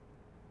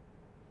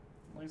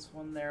 Nice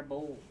one there,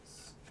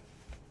 Bulls.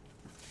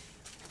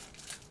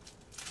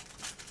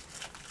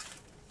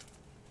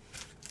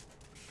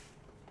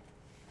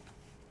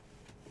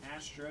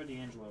 Astro,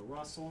 D'Angelo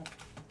Russell.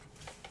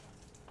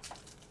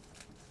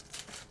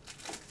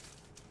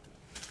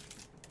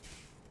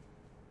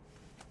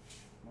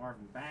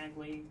 Marvin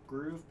Bagley,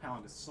 Groove, Pau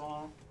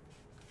Gasol.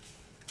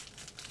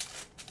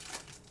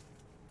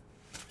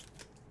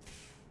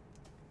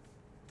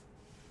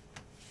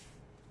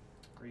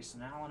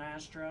 Grayson Allen,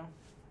 Astro.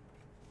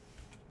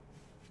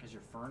 Is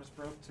your furnace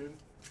broke too?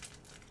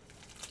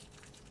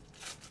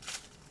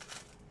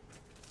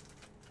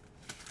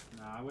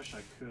 No, I wish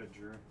I could,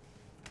 Drew.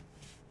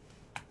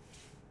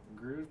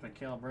 Groove,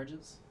 Mikal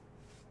Bridges.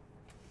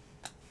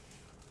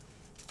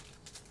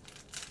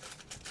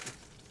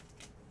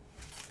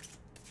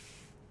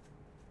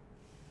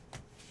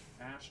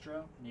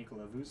 Astro,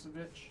 Nikola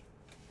Vucevic.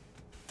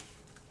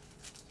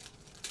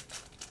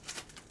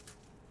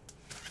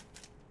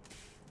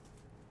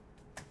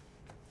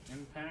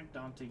 Impact,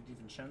 Dante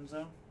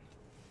DiVincenzo.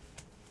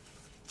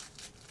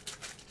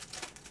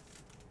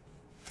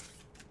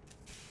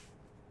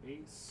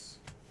 Base,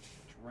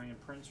 Ryan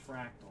Prince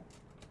Fractal.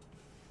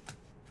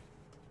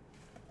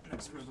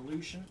 Next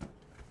resolution.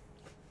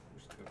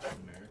 Worst cooks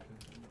in America.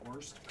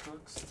 Worst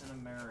cooks in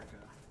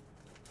America.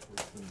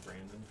 Worse than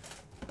Brandon.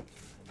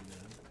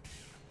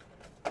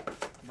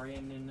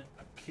 Brandon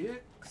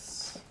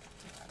Kicks.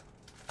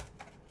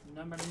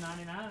 Number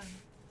 99.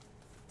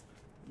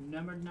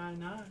 Number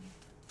 99.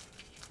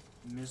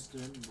 Mr.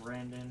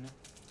 Brandon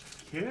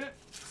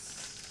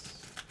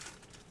Kicks.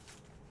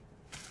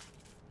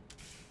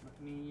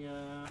 Let me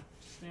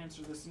just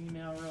answer this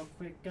email real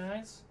quick,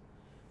 guys.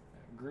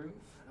 Groove,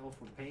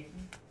 Alfred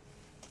Payton.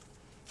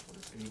 What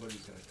if anybody's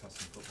got a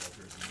custom football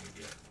jersey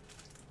you get?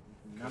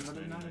 Number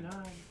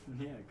 99.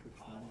 Yeah,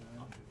 Cooks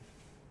 99.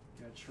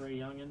 Got Trey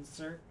Young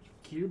insert.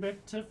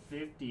 Cubic to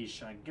 50.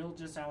 Shai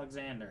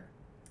Gilgeous-Alexander.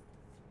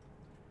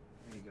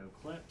 There you go,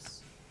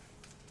 Clips.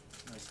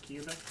 Nice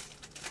cubic.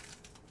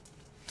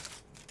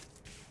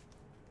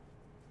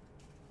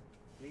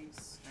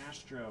 Base,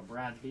 Astro,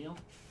 Brad Beal.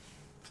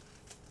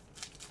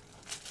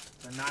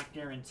 They're not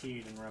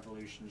guaranteed in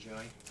Revolution,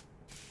 Joey.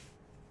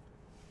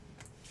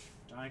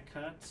 Die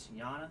cut,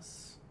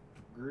 Giannis.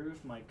 Groove,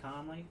 Mike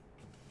Conley.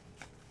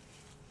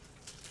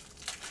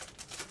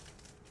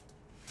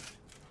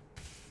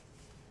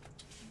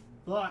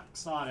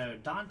 Bucks auto,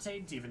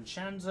 Dante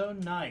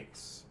DiVincenzo,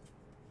 nice.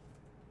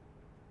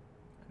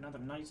 Another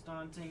nice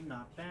Dante,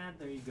 not bad.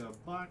 There you go,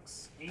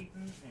 Bucks,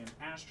 Ayton, and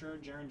Astro,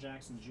 Jaren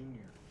Jackson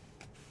Jr.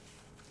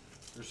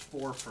 There's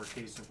 4 per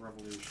case of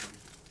Revolution.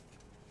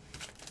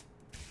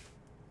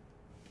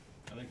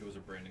 I think it was a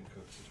Brandon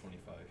Cooks to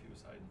 25 he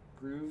was hiding.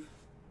 Groove.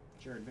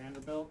 Jared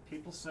Vanderbilt.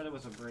 People said it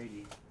was a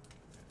Brady.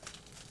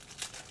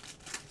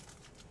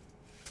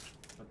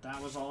 But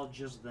that was all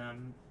just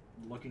them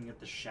looking at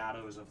the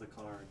shadows of the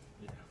card.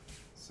 Yeah.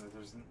 So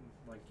there's,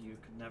 like, you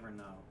could never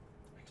know.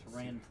 I can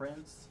Terrain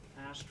Prince,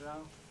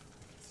 Astro.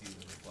 see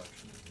the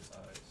reflection in his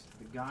eyes.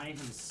 The guy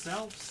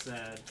himself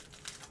said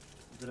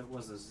that it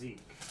was a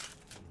Zeke.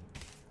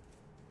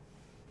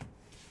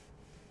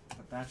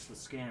 But that's the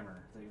scammer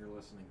that you're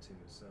listening to.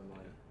 So,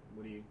 like,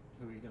 who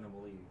are you gonna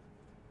believe?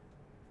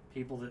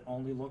 People that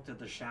only looked at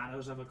the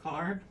shadows of a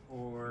card,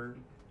 or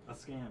a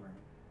scammer?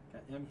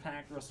 Got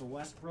Impact, Russell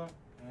Westbrook,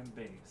 and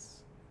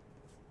base.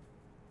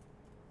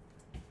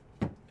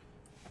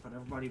 But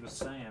everybody was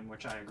saying,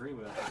 which I agree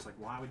with, it's like,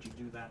 why would you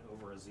do that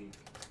over a Zeke?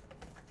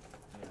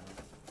 You know,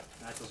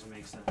 that doesn't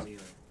make sense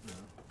either. No.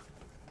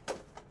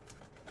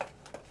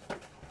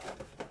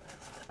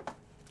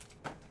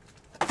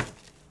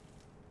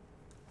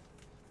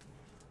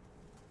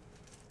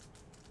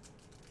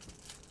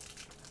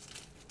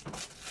 I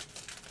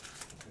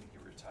think he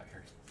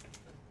retired.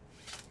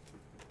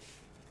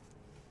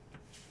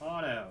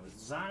 Auto,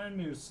 Zion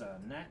Musa,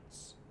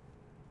 Nets.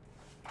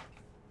 Why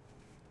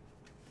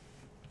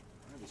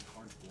are these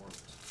cards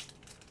warped?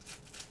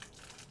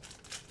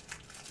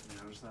 You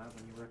notice that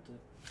when you ripped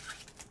it?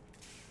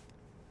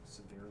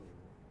 Severely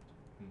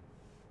warped.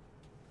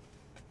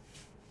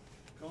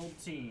 Gold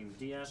Team,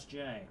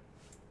 DSJ.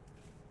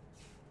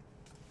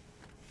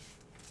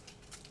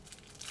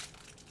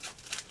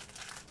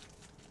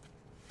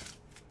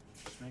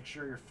 Just make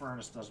sure your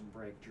furnace doesn't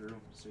break, Drew,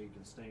 so you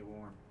can stay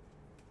warm.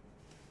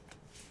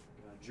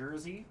 Got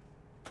Jersey,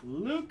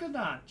 Luka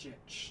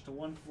Doncic to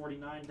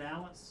 149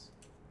 Dallas.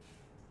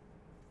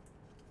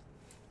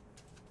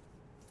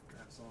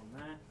 Congrats on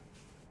that.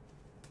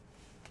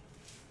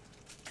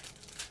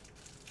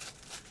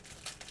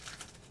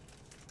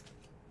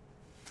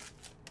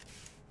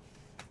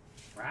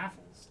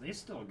 Raffles, they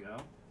still go.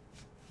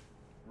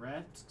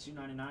 Red to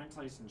 299,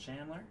 Tyson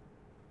Chandler.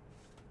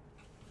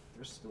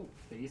 There's still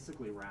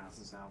basically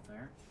raffles out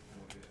there. Oh,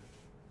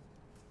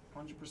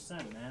 yeah.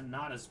 100%, man.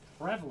 Not as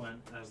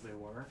prevalent as they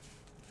were.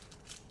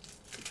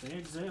 But they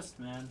exist,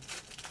 man.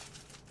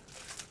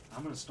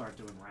 I'm gonna start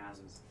doing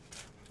razzes.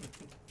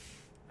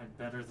 At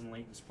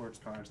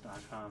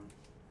betterthanLaytonSportsCards.com.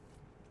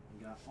 We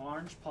got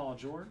Orange, Paul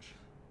George.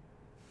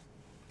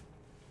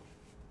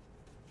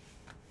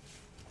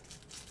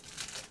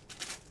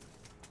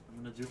 I'm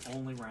gonna do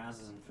only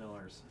razzes and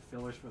fillers.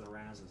 Fillers for the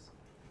razzes.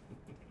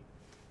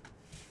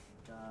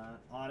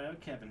 Auto,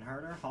 Kevin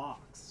Herter,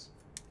 Hawks.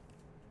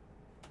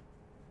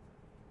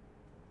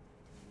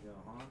 There you go,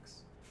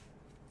 Hawks.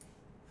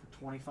 For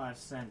 25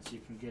 cents, you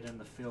can get in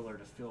the filler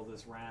to fill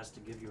this Raz to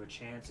give you a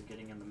chance of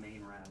getting in the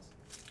main Raz.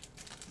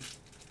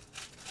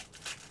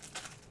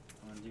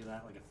 I'm gonna do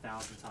that like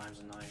 1,000 times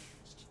a night.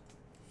 Just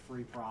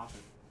free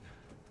profit.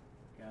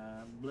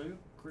 Blue,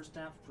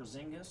 Kristaps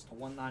Porzingis to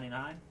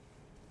 199.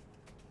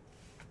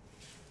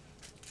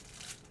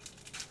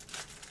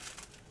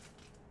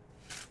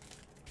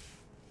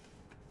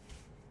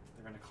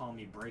 They're gonna call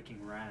me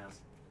Breaking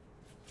Raz.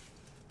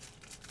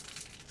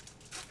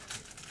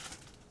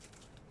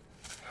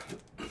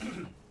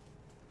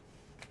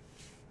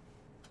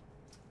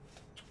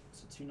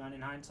 So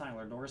 $2.99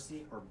 Tyler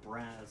Dorsey, or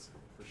Braz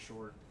for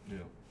short.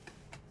 Yeah.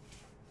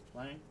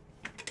 Playing.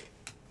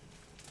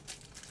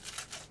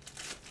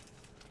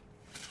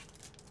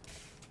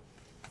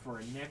 For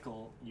a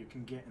nickel, you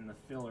can get in the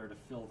filler to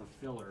fill the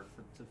filler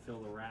to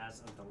fill the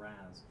Raz of the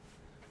Raz.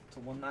 To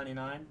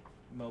 $1.99,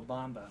 Mo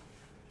Bamba.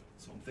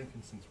 So I'm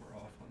thinking since we're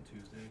off on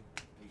Tuesday,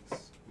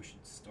 we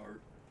should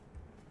start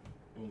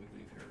when we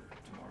leave here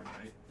tomorrow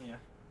night. Yeah.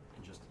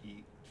 And just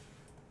eat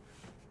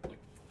like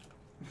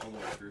all the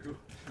way through.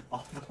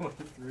 All the way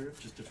through.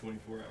 Just a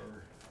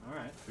 24-hour All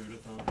right.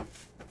 food-a-thon.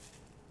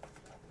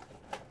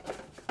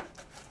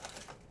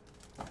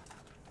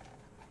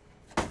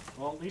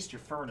 Well, at least your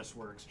furnace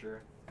works,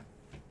 Drew.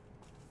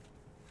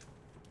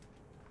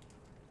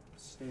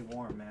 Stay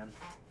warm, man.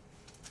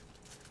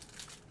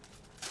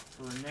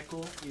 For a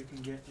nickel, you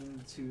can get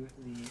into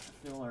the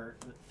filler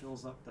that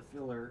fills up the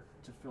filler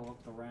to fill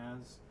up the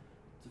Raz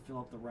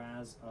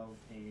of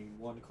a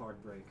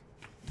one-card break.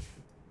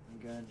 We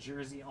got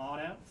Jersey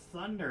Auto,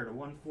 Thunder to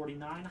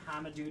 149,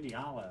 Hamidou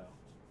Diallo.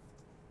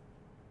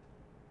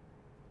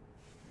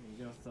 There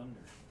you go,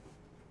 Thunder.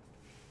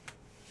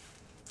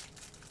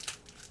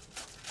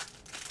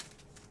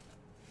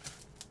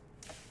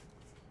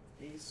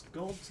 Ace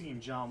Gold Team,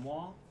 John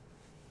Wall.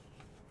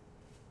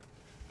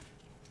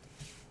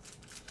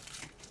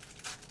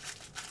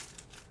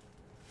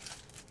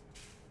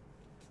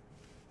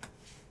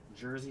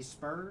 Jersey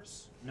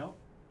Spurs. Nope.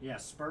 Yeah,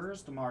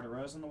 Spurs, DeMar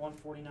DeRozan, the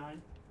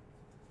 149.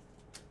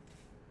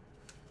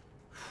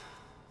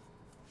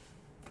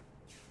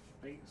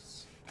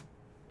 Base.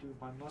 Dude,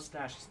 my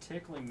mustache is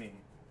tickling me.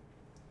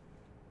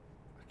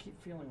 I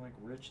keep feeling like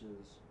Rich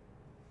is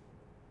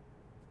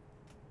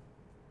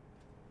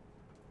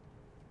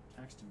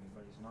texting me,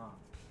 but he's not.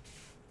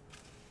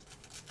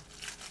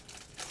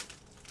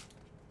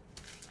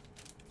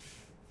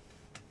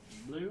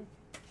 Blue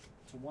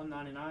to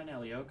 199,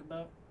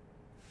 Impeccable.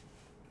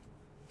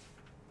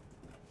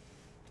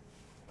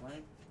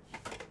 Blank.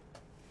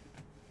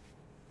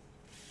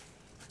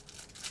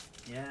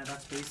 Yeah,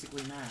 that's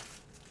basically Matt.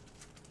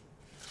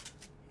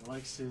 He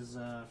likes his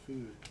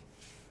food.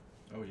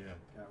 Oh yeah.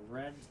 Got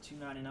red to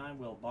 299,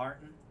 Will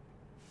Barton.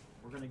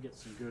 We're gonna get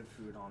some good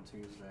food on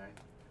Tuesday.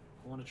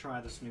 I want to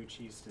try this new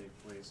cheesesteak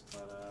place,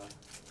 but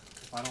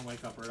if I don't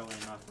wake up early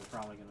enough, we're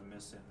probably gonna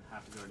miss it and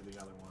have to go to the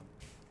other one.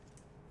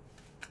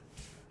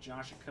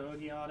 Josh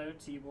Okogie auto,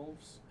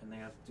 T-Wolves, and they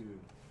have to do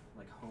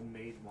like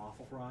homemade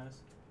waffle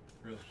fries.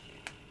 Really?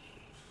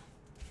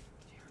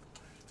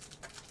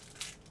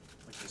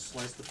 Like they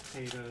slice the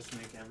potatoes,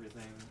 make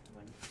everything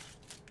like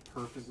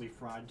perfectly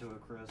fried to a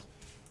crisp.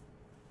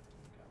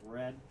 Got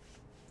red,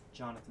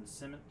 Jonathan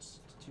Simmons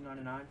to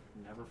 299,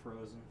 never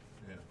frozen.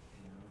 Yeah.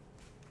 You know.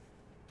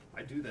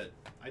 I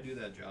do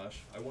that,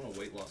 Josh. I won a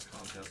weight loss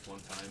contest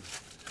one time,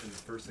 and the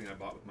first thing I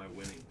bought with my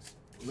winnings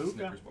was a Luca?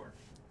 Snickers bar.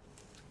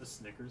 The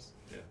Snickers.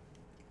 Yeah.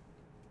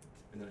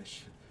 And then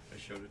I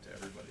showed it to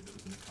everybody that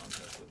was in the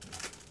contest with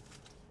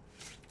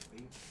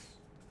me. Bates.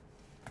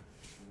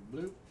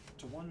 Blue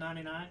to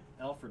 199,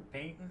 Alfred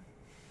Payton.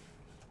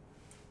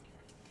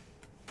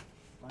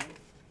 Blank.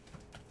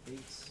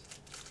 Bates.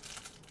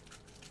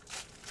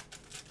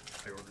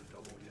 I ordered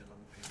double again on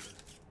the Panda.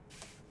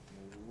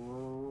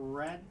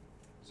 Red,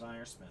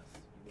 Zaire Smith.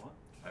 You what?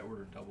 I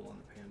ordered double on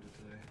the Panda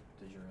today.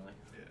 Did you really?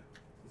 Yeah.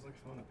 It was like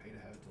fun to pay to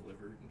have it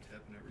delivered and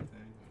tip and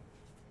everything.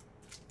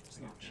 It's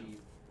not cheap.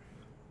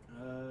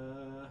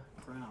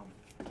 Crown.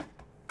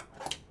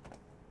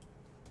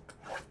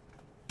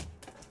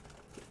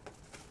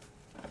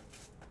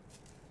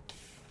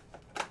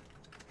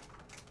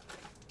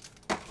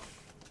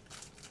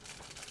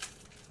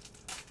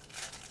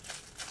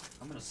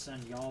 I'm gonna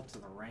send y'all to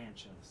the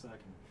ranch in a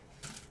second.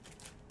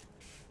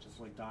 Just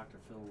like Dr.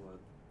 Phil would.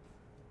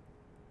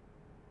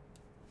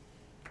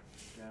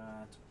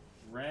 Got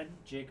red,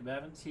 Jacob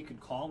Evans. He could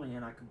call me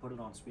and I could put it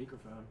on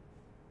speakerphone.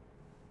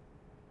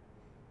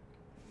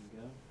 There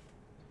you go.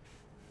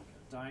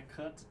 Die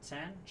cut to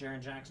 10,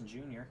 Jaren Jackson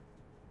Jr.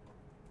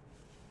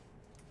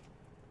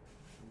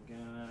 We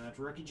got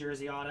rookie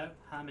jersey auto,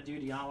 Hamidou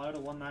Diallo to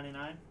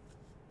 199,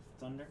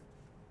 Thunder.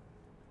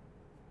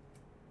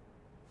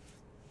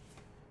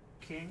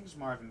 Kings,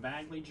 Marvin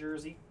Bagley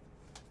jersey,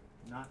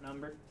 not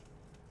numbered.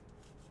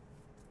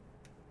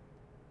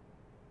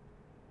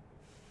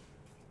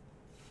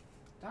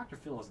 Dr.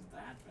 Phil isn't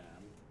that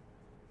bad.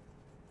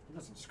 He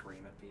doesn't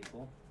scream at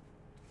people.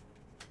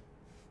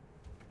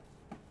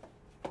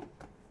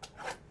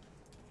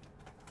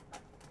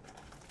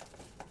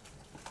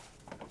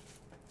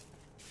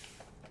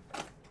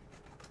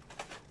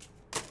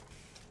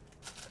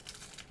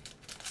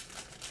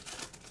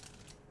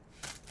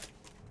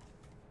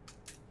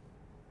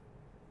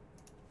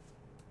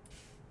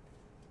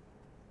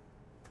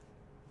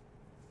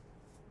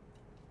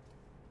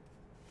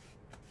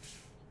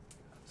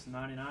 It's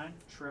 99,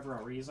 Trevor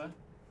Ariza.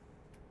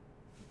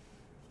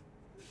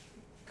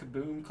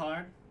 Kaboom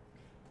card,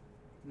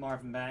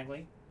 Marvin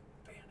Bagley.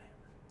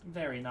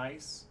 Very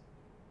nice.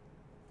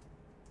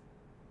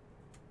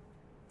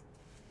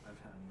 I've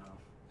had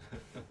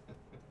enough.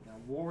 Now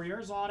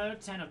Warriors auto,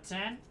 10 of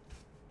 10,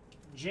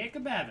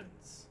 Jacob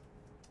Evans.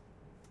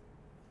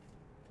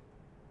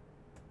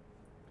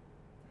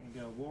 There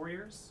you go,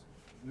 Warriors.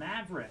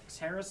 Mavericks,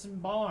 Harrison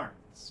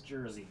Barnes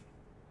jersey.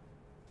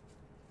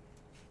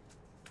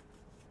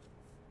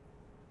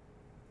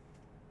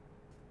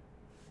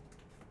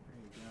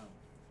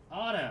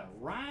 Auto,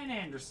 Ryan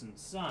Anderson,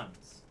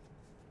 Suns.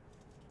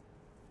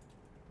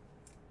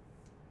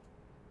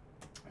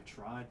 I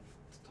tried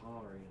to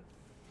tolerate it.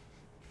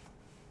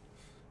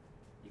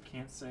 You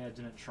can't say I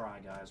didn't try,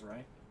 guys,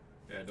 right?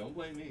 Yeah, don't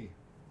blame me.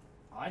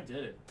 I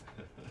did it.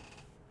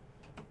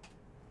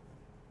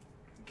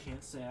 You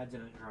can't say I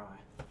didn't try.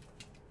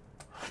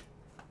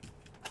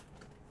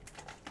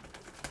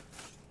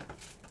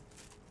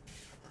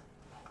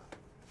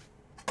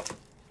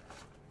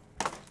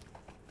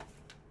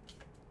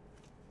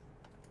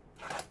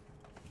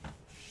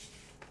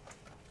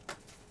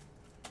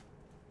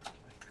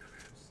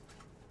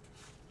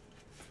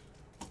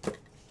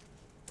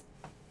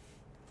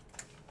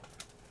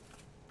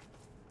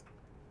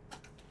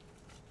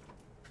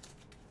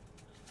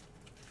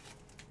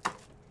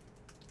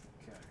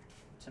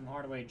 Tim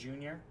Hardaway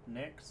Jr.,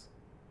 Knicks.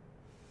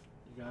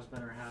 You guys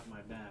better have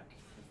my back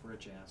if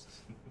Rich asks.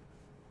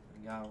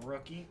 We got a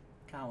rookie,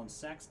 Colin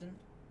Sexton.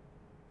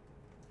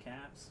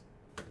 Cavs.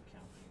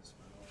 Count these,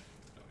 by the way.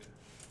 Oh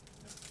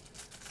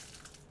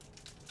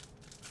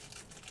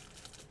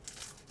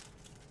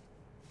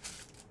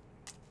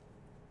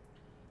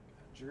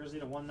yeah. Jersey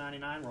to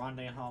 199,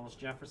 Rondé Hollis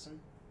Jefferson.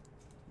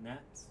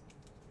 Nets.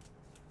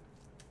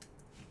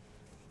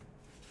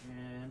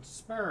 And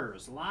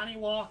Spurs, Lonnie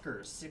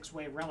Walker,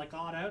 6-way relic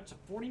auto to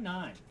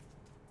 49.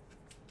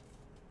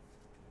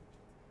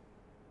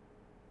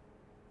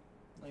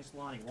 Nice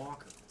Lonnie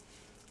Walker.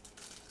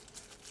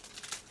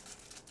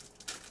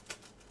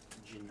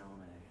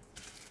 Genome.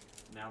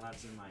 Now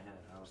that's in my head.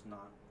 I was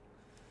not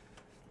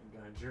We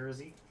got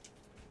Jersey.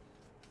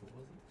 What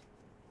was it?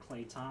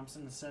 Klay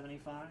Thompson to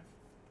 75.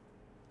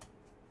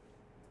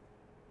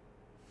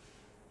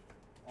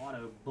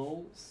 Auto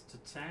Bulls to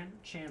 10.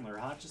 Chandler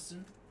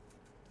Hutchison.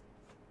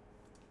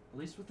 At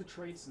least with the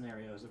trade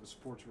scenarios, it was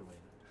sports related.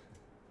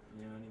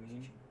 You know what I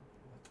mean?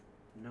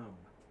 No.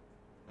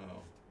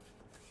 Oh.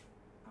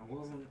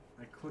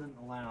 I couldn't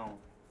allow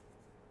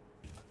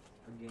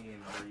a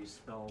game where you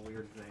spell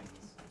weird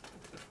things.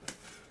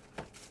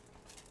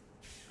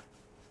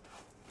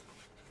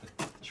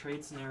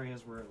 Trade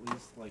scenarios were at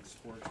least like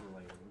sports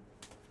related.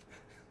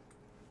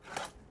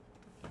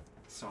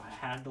 So I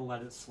had to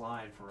let it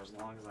slide for as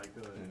long as I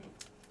could. Yeah.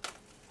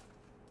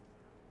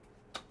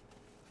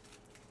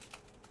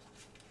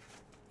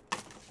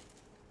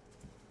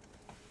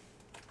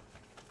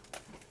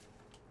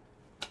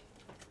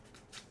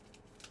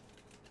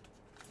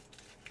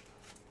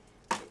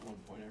 At one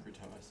point, every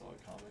time I saw a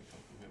comic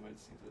come from him, I'd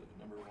see the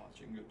number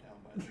watching go down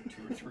by like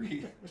 2 or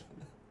 3.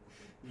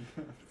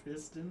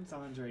 Pistons,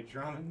 Andre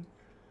Drummond.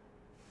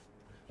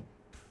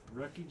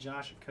 Rookie,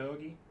 Josh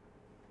Okogie.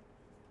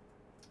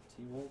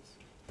 T-Wolves.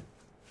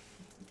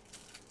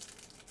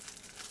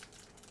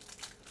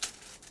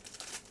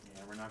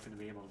 Yeah, we're not going to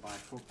be able to buy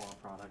football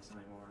products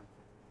anymore.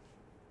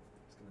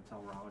 Just going to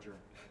tell Roger.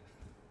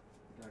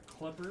 We got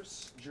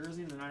Clippers,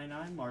 jersey to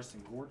 99,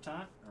 Marcin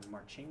Gortat.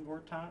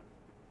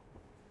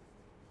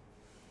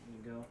 There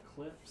you go,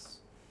 Clips.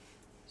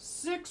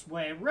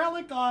 6-way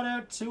relic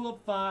auto, 2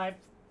 of 5,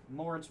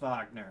 Moritz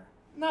Wagner.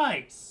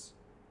 Nice!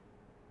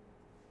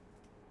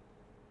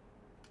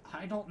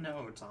 I don't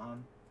know,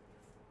 Tom.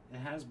 It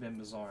has been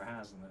bizarre,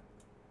 hasn't it?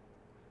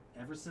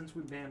 Ever since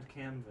we banned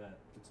CamVet,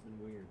 it's been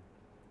weird.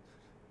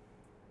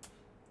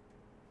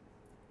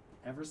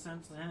 Ever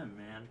since then,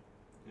 man.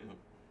 Yep.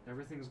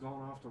 Everything's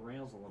gone off the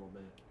rails a little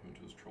bit. Went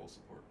to his troll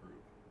support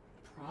group.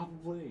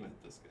 Probably.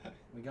 Met this guy.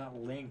 We got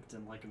linked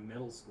in like a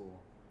middle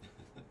school.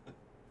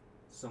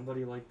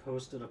 Somebody like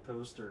posted a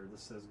poster that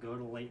says go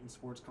to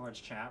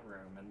LaytonSportsCards chat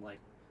room and like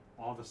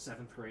all the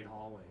 7th grade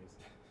hallways.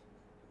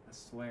 I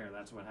swear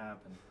that's what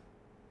happened.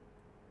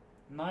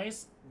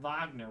 Nice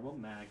Wagner, we'll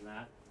mag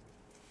that.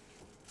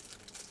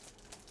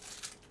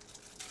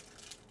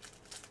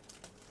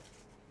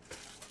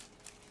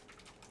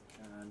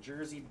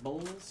 Jersey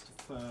Bulls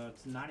to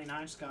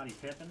 99, Scottie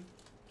Pippen.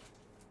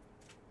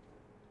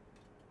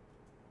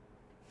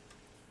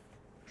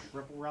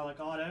 Triple relic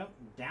auto,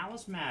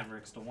 Dallas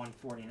Mavericks to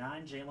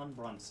 149, Jalen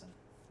Brunson.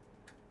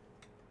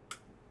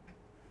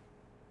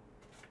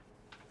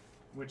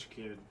 Which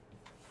kid?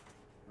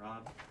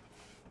 Rob?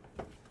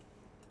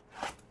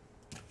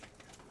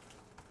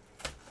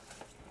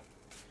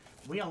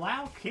 We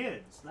allow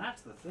kids,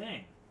 that's the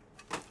thing.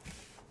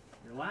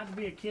 You're allowed to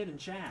be a kid in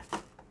chat.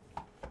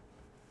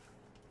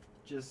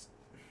 Just,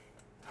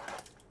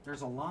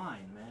 there's a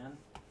line, man.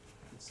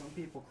 And some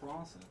people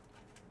cross it.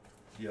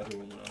 The other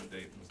one went on a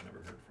date and was never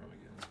heard from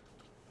again.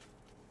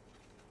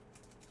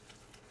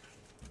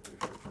 We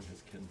heard from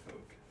his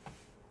kinfolk.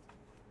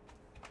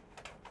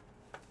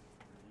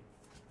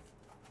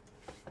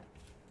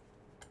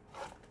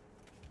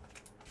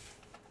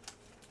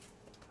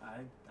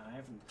 I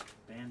haven't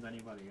banned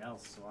anybody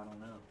else, so I don't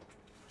know.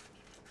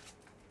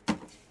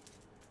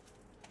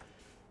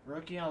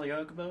 Rookie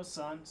Aliokubo,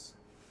 Suns.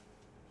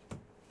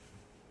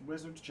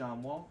 Wizards,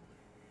 John Wall.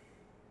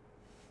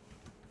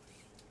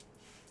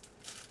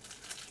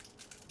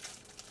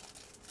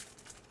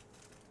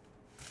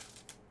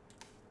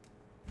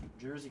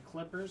 Jersey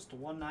Clippers to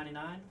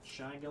 199,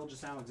 Shai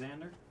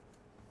Gilgeous-Alexander.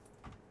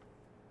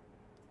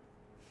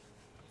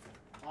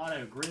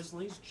 Auto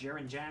Grizzlies,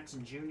 Jaren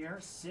Jackson Jr.,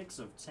 6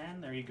 of 10.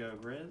 There you go,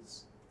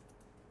 Grizz.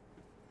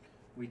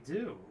 We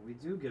do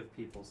give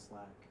people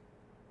slack.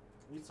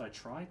 At least I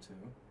try to.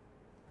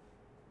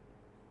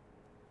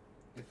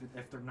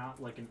 If they're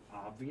not like an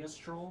obvious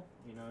troll,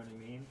 you know what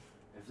I mean?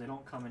 If they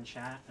don't come in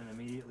chat and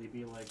immediately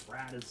be like,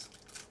 Brad is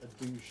a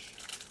douche,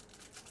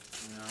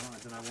 you know,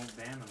 then I won't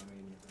ban them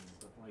immediately.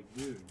 But like,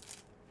 dude,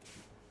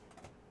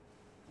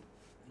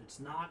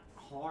 it's not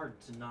hard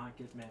to not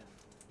get mad.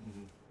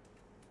 Mm-hmm.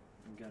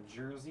 We got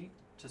Jersey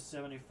to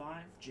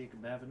 75,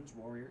 Jacob Evans,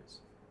 Warriors.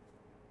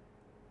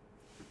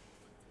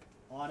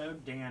 Auto,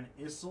 Dan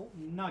Issel,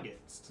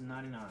 Nuggets to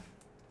 99.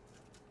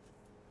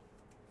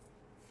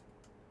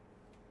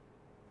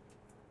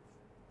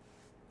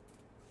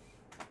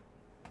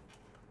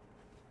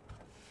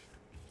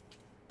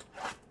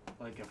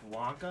 Like, if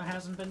Wonka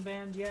hasn't been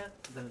banned yet,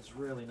 then it's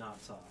really not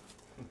tough.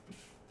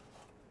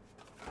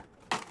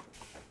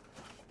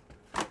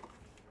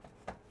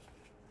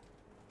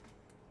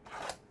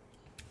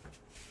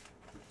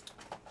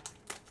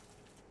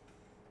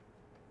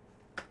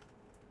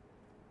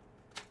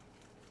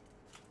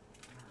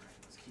 Alright,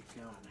 let's keep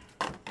going.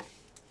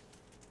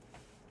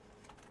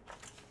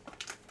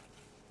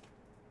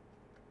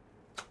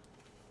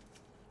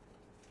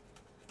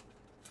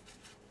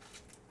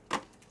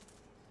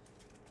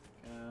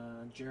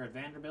 Jared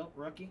Vanderbilt,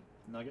 rookie,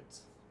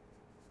 Nuggets.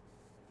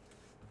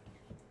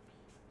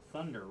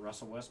 Thunder,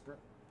 Russell Westbrook.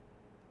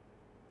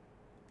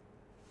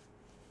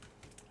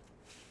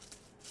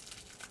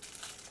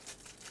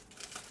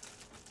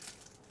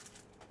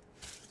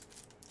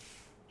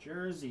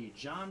 Jersey,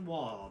 John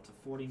Wall to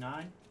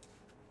 49.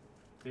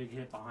 Big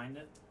hit behind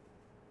it.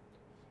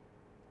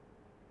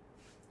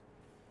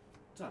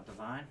 What's up,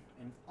 Divine?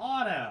 An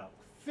auto.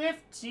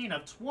 15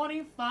 of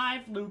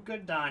 25, Luka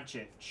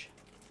Doncic.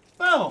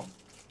 Boom!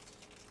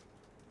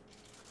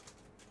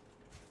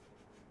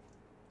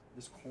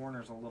 This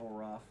corner's a little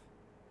rough.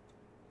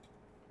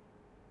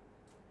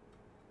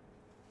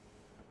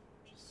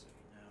 Just so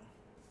you know.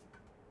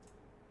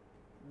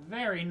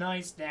 Very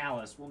nice,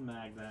 Dallas. We'll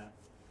mag that.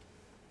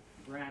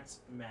 Congrats,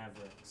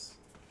 Mavericks.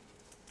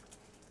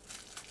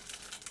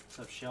 What's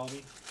up,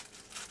 Shelby?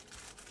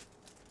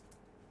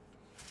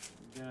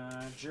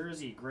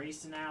 Jersey,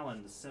 Grayson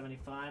Allen to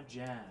 75,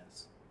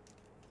 Jazz.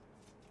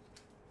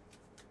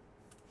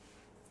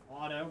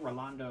 Auto,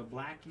 Rolando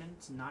Blackman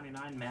to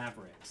 99,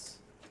 Mavericks.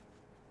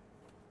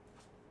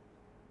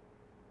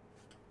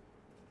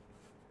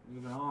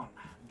 Moving on,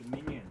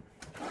 Dominion.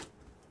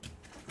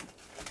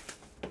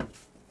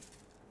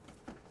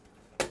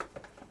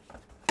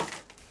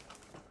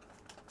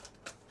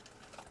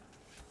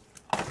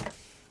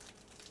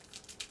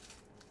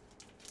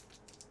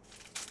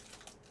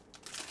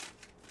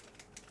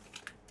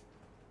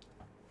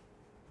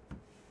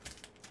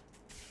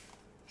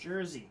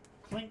 Jersey,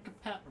 Clint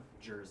Capella.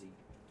 Jersey,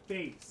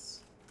 base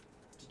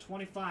to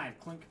 25,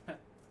 Clint Capella.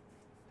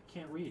 I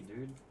can't read,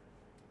 dude.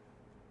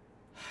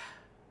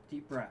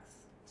 Deep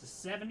breath. To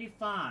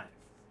 75,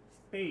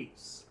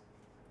 base,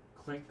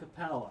 Clint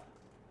Capella.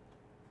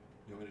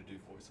 You want me to do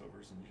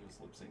voiceovers and you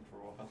just lip sync for a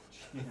while?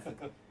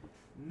 Yeah.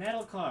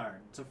 Metal card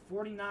to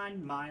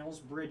 49, Miles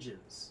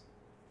Bridges.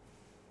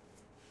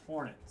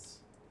 Hornets.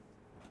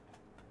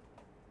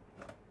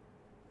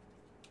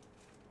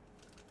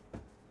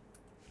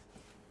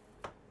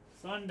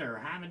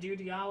 Thunder, Hamidou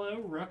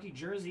Diallo, rookie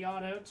jersey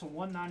auto to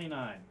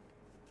 199.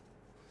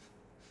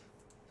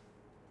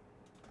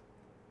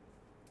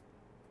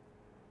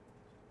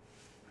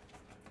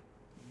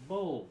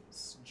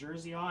 Bulls,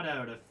 jersey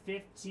auto to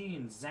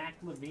 15, Zach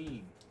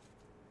LaVine.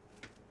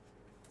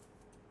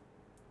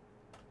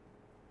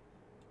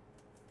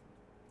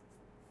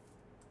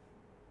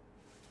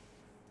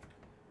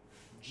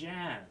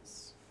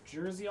 Jazz,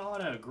 jersey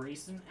auto,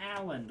 Grayson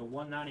Allen to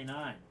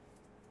 199.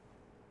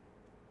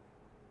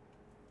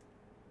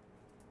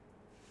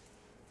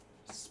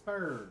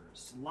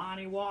 Spurs,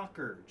 Lonnie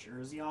Walker,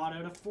 jersey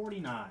auto to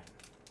 49.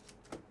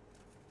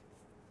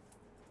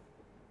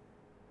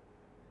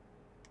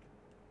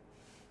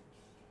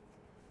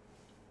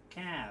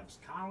 Cavs,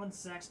 Colin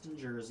Sexton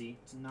jersey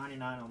to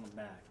 99 on the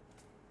back.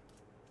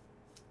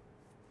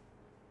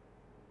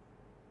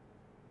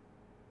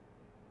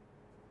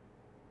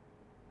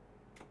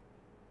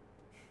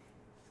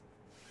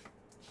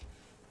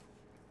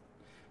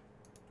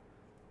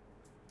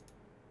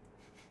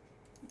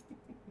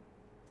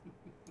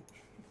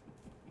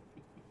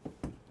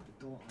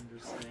 I don't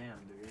understand,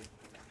 dude.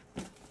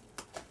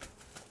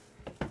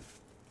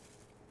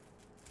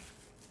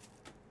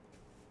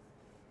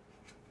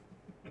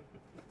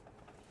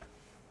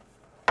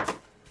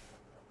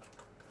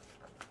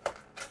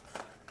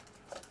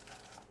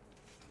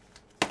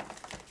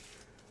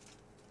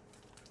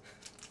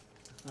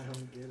 I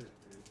don't get it,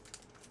 dude.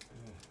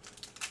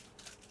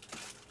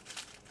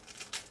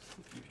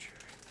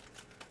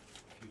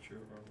 Future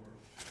of our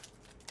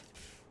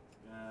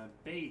world.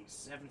 Base,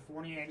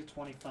 748 to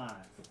 25.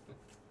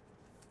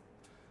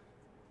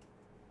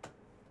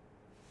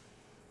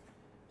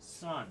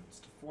 Suns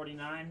to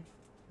 49,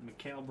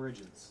 Mikal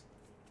Bridges.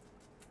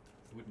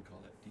 I wouldn't call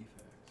that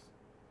defects.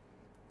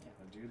 Yeah,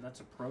 dude, that's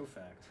a pro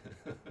fact.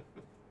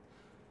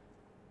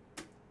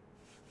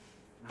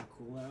 How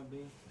cool that would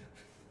be.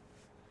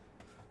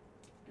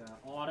 Got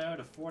auto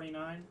to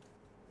 49,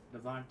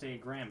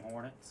 Devontae Graham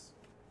Hornets.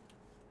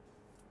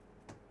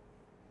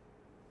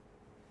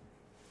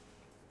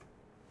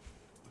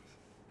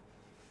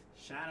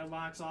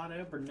 Shadowbox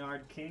auto,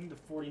 Bernard King to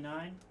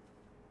 49.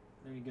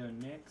 There you go,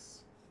 Knicks.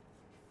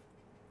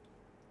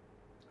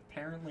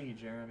 Apparently,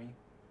 Jeremy.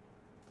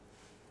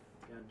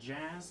 Got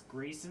Jazz,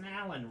 Grayson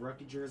Allen,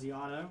 rookie jersey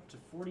auto to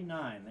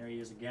 49. There he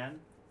is again.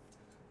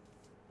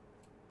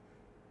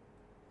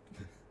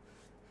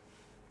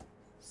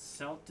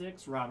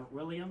 Celtics, Robert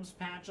Williams,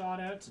 patch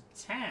auto to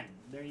 10.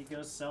 There you go,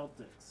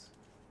 Celtics.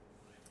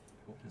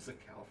 What is a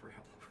cow for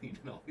Halloween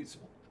and always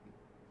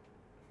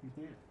one?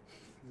 Yeah,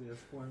 he has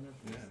 4 nipples.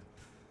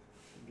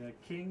 Yeah. Got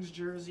Kings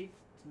jersey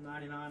to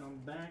 99 on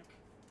the back.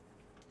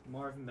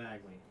 Marvin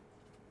Bagley.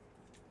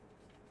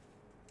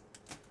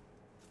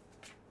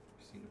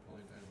 You seen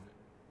Napoleon Dynamite?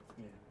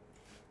 Yeah.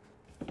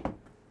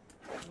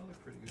 They all look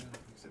pretty good,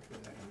 except for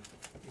that one.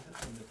 He has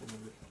one nipple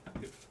number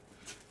 5.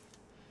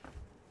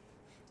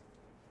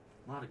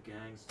 A lot of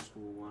gangs at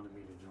school wanted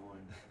me to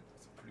join.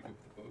 That's pretty good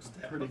with the bow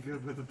staff. Pretty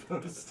good with the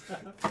bow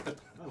staff.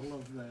 I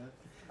love that.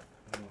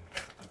 Oh,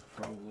 I've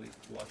probably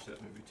watched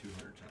that movie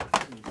 200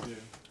 times. Me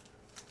too.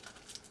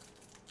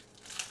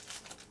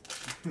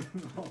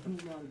 A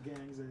lot of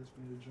gangs asked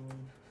me to join.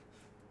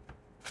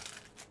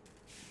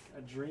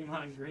 A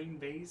Draymond Green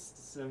base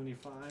to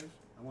 75.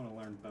 I want to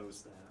learn bow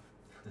staff.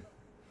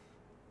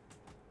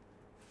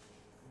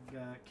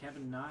 Got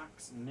Kevin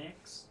Knox,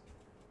 Knicks,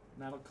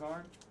 metal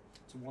card.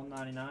 It's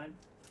 $1.99.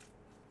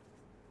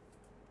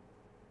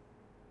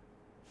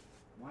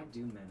 Why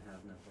do men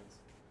have nipples?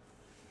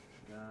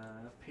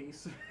 Got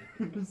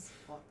Pacers.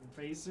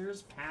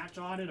 Pacers, patch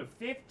audit of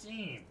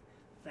 15.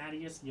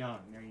 Thaddeus Young.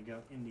 There you go,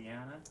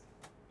 Indiana.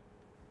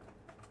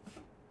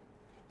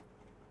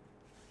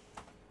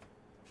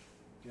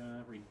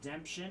 Got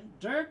Redemption.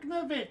 Dirk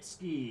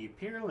Nowitzki.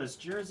 Peerless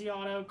jersey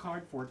auto,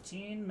 card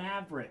 14.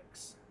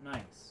 Mavericks.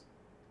 Nice.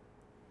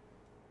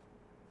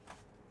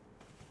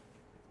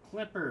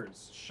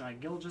 Clippers. Shai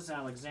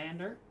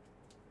Gilgeous-Alexander.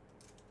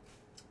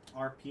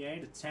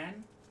 RPA to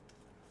 10.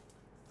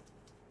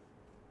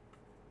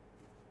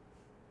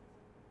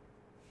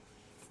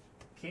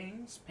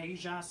 Kings.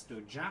 Peja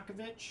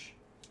Stojakovic.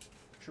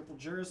 Triple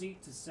jersey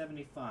to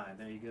 75.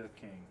 There you go,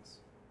 Kings.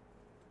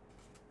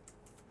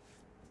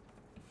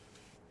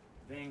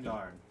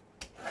 Vanguard.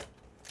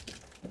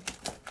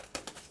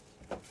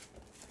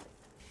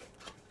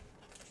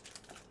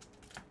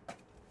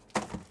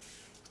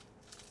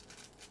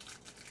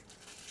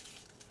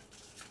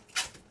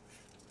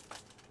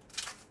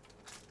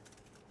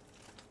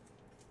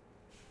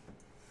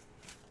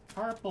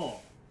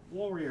 Purple.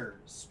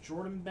 Warriors.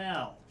 Jordan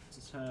Bell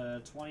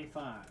to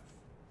 25.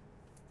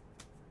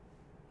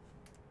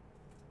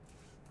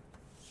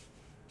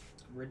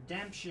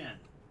 Redemption.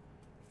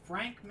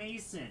 Frank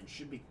Mason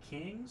should be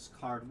Kings.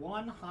 Card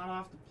 1, hot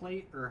off the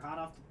plate or hot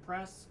off the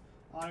press.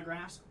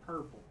 Autographs,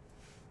 purple.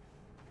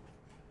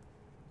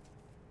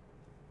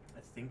 I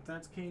think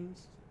that's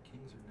Kings.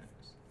 Kings are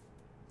next.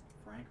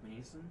 Frank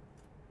Mason.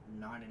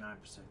 99%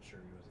 sure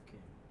he was a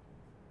King.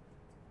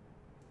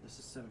 This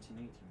is 17-18,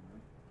 right?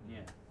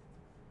 Yeah.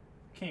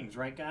 Kings,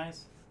 right,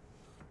 guys?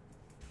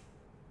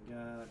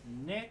 Got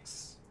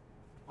Knicks.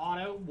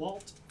 Auto,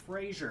 Walt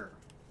Frazier.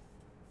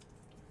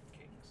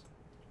 Kings.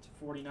 To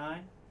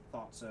 49.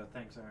 Thought so.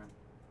 Thanks, Aaron.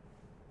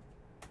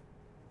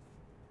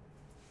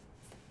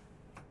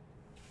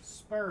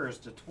 Spurs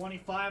to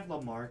 25.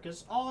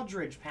 LaMarcus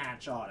Aldridge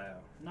patch auto.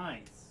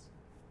 Nice.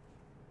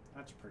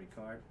 That's a pretty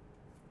card.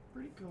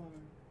 Pretty card.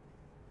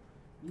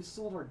 You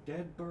sold our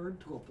dead bird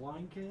to a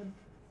blind kid?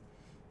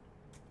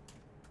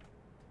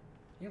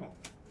 You don't.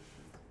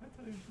 I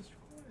thought he was just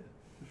quiet.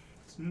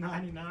 It's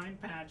 99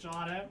 patch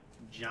auto.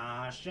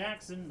 Josh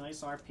Jackson.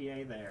 Nice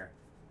RPA there.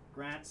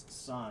 Grants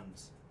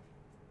Suns.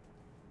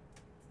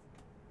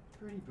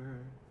 Pretty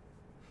bird.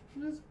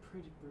 That's a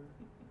pretty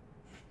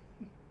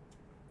bird.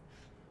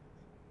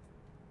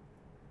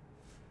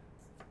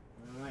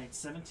 Alright,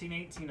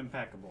 17-18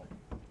 Impeccable.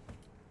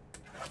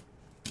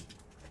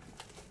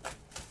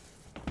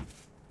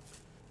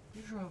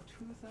 You drove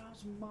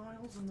 2,000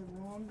 miles in the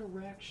wrong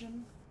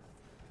direction.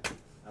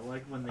 I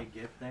like when they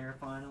get there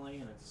finally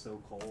and it's so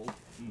cold.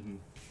 Mm-hmm.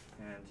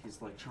 And he's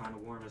like trying to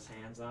warm his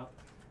hands up.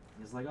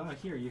 He's like, oh,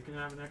 here, you can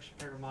have an extra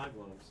pair of my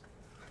gloves.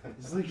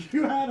 He's like,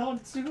 you had on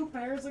 2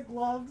 pairs of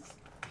gloves?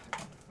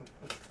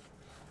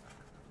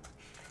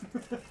 The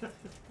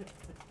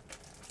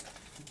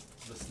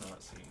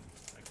snot scene.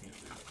 I can't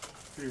do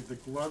it. Dude, the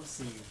glove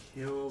scene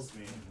kills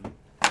me.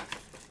 Mm-hmm.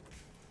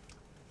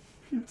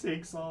 He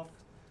takes off.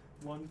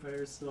 One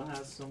pair still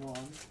has some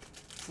on.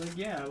 It's like,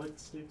 yeah, I like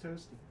to stay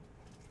toasty.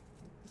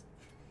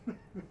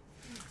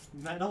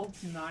 Metal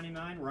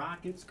 299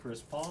 Rockets,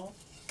 Chris Paul.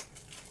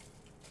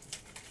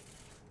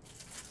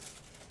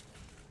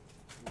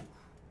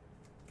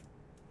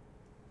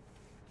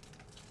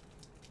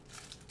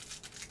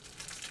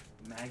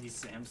 Maggie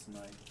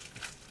Samsonite.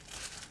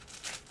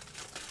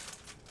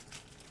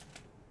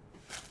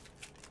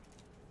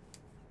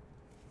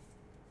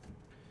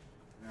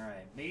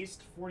 Alright,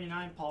 based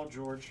 49 Paul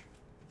George.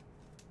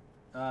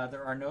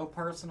 There are no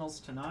personals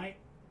tonight.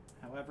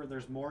 However,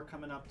 there's more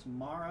coming up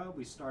tomorrow.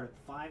 We start at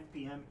 5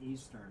 p.m.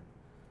 Eastern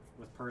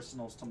with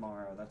personals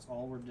tomorrow. That's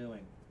all we're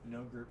doing.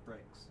 No group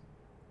breaks.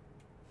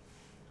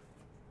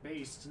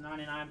 Based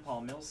 99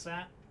 Paul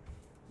Millsap.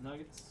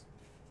 Nuggets.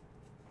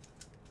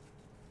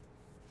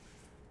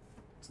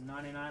 It's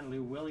 99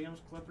 Lou Williams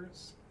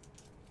Clippers.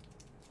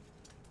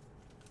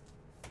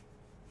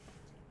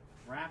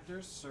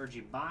 Raptors Serge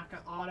Ibaka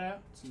auto.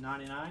 It's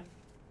 99.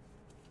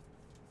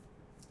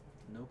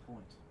 No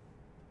point.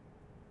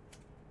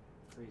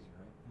 Crazy,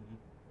 right? Mm-hmm.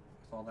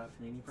 With all that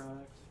Panini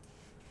product.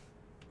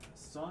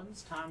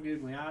 Suns Tom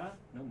Gugliotta.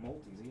 No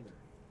multis either.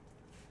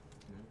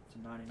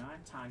 Mm-hmm. To 99.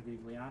 Tom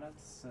Gugliotta.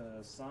 It's,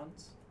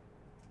 Suns.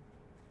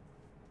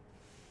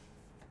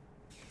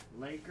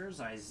 Lakers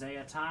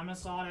Isaiah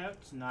Thomas auto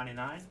to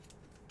 99.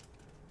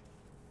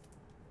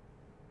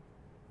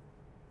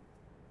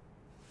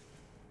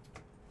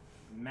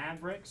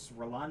 Mavericks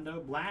Rolando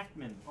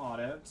Blackman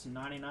auto to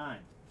 99.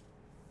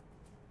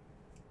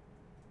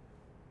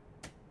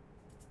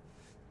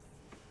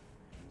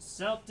 And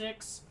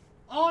Celtics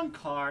on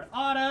card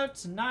auto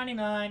to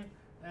 99.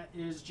 That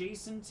is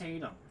Jason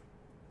Tatum.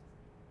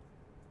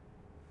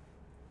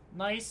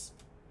 Nice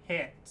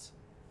hit.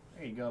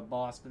 There you go,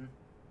 Boston.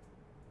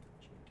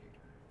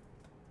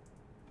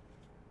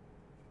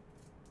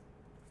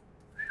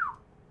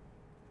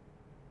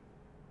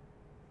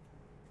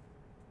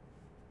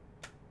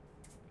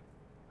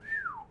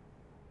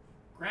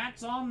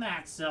 Congrats on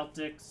that,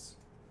 Celtics.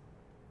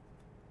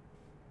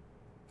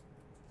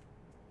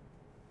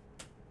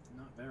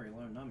 Not very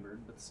low numbered,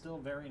 but still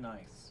very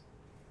nice.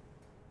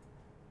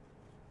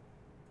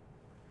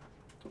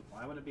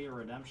 Why would it be a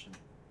redemption?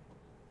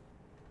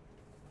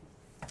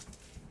 I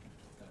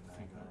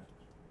think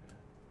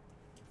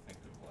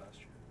of last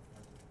year.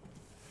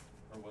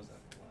 Or was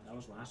that last That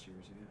was last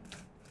year's,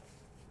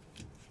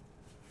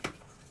 yeah.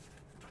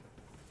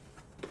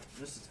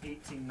 This is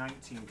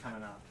 18-19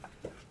 coming up.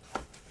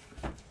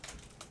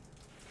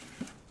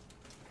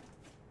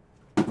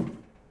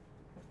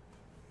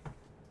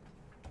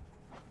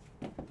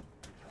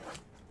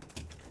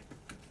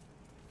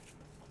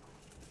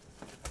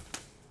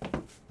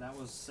 That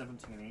was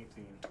 17-18.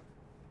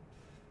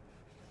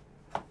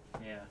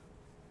 Yeah.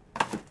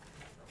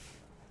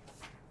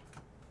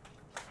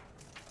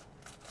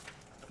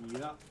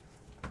 Yep.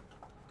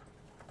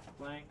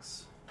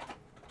 Thanks.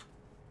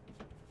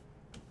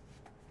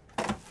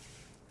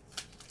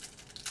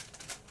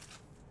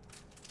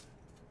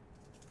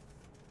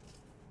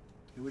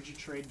 Who would you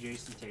trade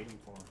Jason Tatum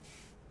for?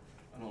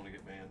 I don't want to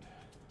get banned.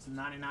 It's a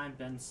 99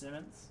 Ben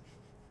Simmons.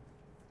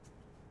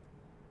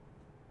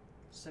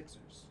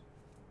 Sixers.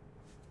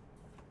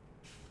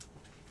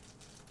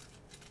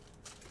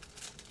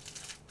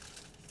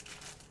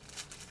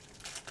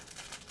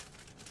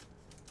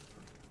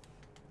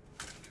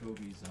 Kobe,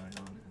 Zion,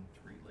 and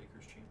 3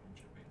 Lakers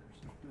championship banners.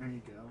 There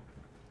you go.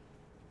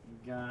 You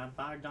got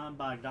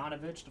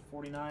Bogdanovich to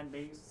 49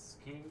 base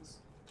Kings.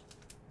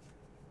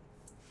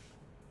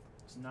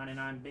 It's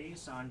 99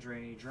 base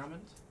Andre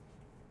Drummond.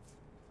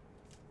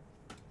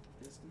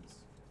 Pistons.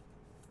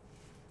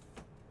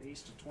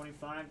 Base to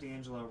 25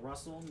 D'Angelo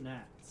Russell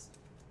Nets.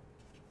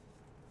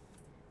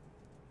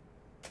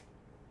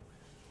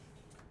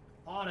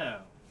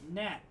 Auto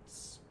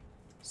Nets.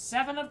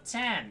 7 of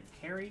 10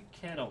 Kerry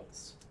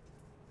Kittles.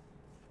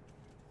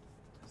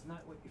 Isn't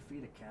that what you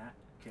feed a cat?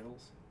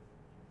 Kittles.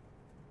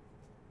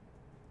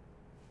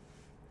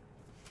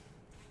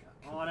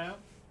 Got auto.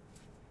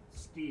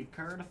 Steve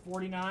Kerr to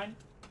 49.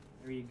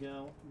 There you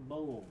go.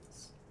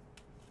 Bulls.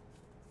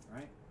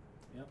 Right?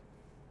 Yep.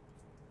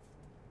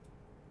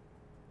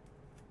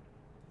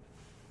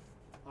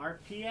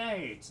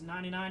 RPA. It's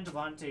 99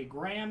 Devontae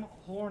Graham.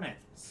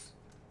 Hornets.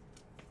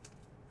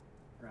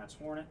 Congrats,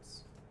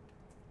 Hornets.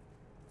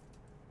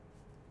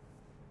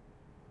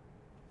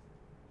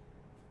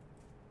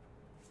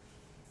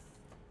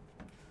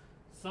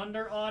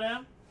 Thunder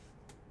auto.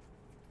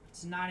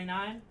 It's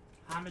 99.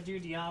 Hamidou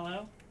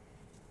Diallo.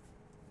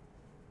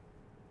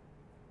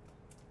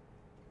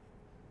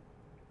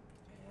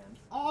 And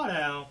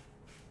auto.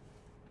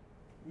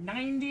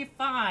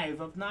 95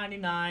 of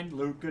 99.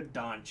 Luka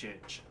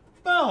Doncic.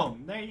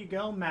 Boom! There you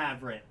go,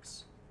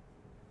 Mavericks.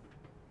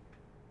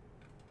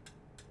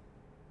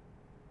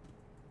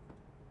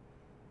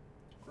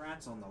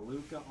 Congrats on the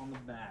Luka on the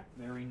back.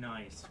 Very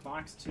nice.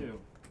 Box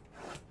 2.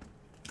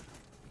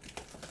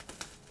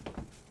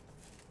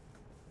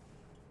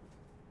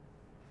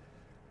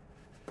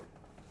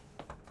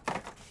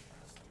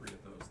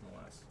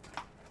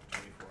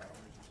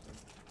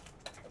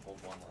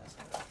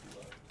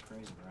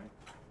 Crazy, right?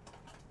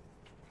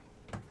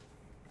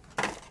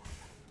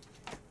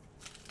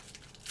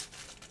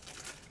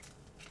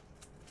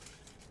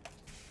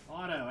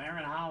 Auto,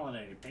 Aaron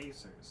Holiday,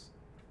 Pacers.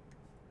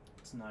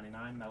 It's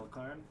 99, metal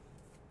card.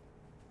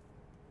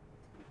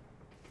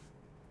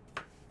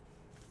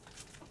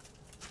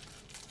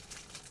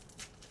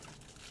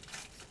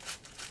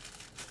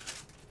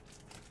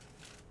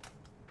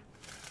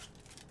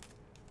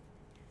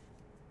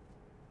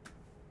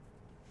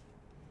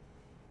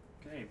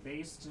 Okay,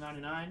 base to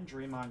 99,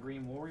 Draymond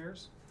Green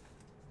Warriors.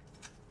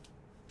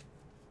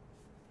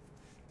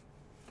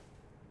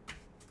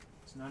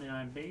 It's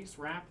 99 base,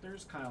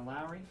 Raptors, Kyle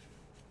Lowry.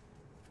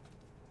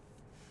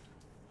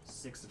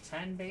 6 of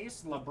 10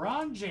 base,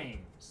 LeBron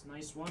James.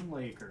 Nice one,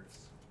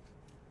 Lakers.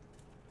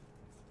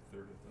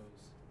 Third of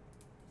those.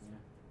 Yeah.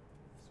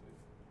 Sweet.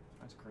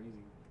 That's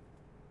crazy.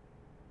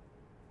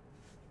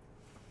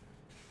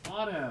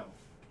 Auto,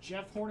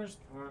 Jeff Hornacek.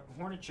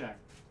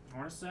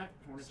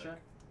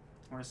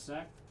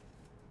 Hornacek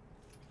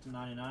to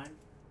 99.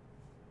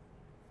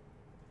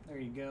 There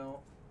you go.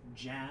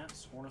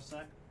 Jazz,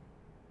 Hornacek.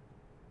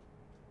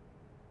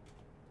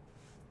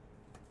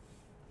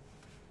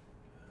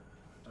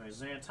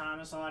 Isaiah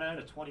Thomas auto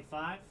to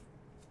 25.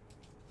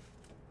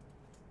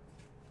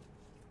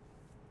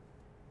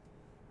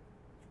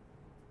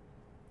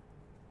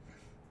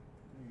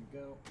 There you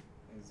go.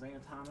 Isaiah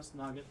Thomas,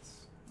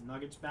 Nuggets.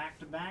 Nuggets back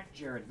to back.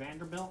 Jared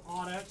Vanderbilt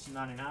auto to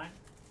 99.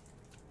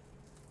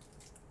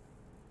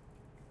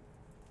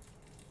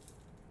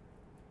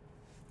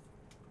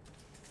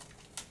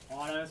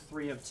 Auto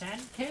 3 of 10.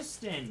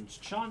 Pistons,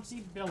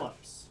 Chauncey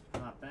Billups.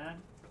 Not bad.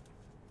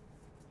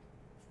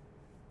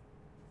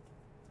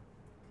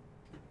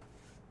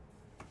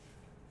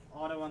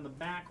 Auto on the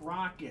back,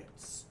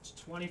 Rockets.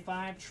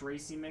 25,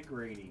 Tracy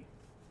McGrady.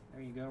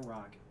 There you go,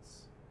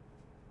 Rockets.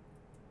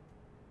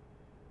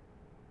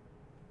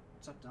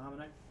 What's up,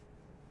 Dominic?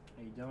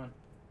 How you doing?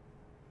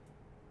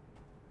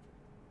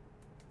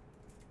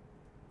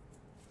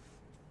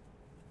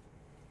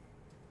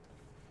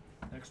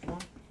 Next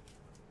one.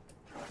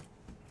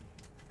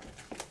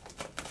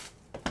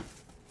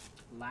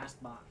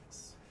 Last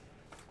box.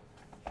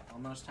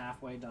 Almost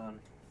halfway done.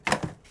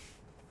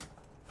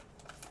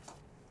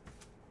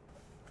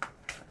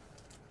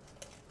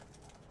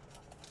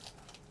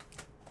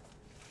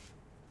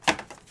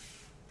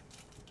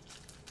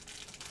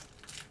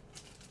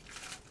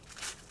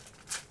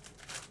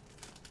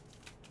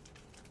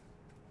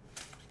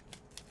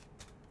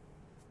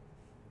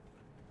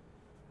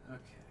 Okay,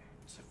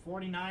 so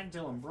 49,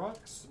 Dylan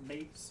Brooks,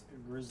 Bates,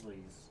 Grizzlies.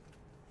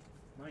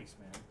 Nice,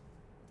 man.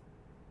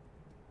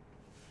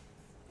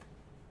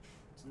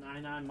 It's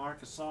 99,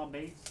 Marcus Saw,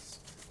 Bates,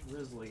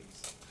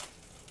 Grizzlies.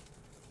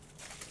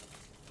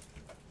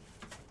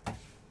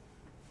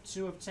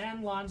 2 of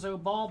 10, Lonzo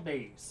Ball,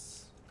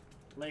 Base,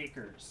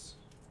 Lakers.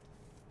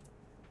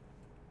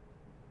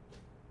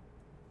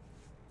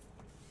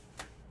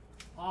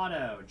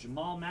 Auto,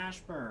 Jamal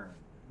Mashburn,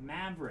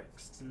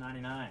 Mavericks to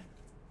 99.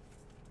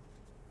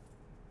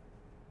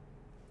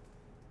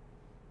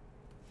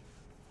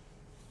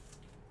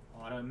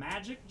 Auto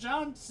Magic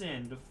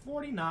Johnson to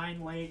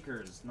 49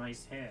 Lakers.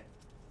 Nice hit.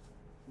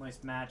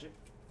 Nice Magic.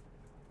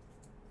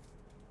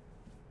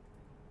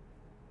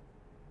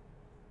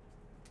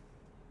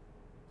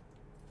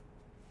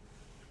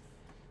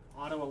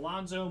 Auto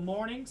Alonzo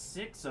Mourning,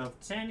 6 of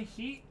 10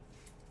 Heat.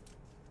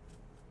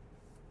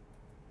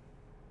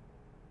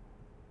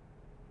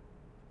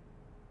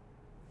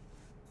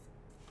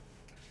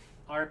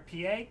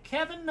 RPA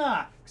Kevin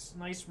Knox.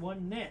 Nice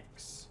one,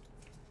 Knicks.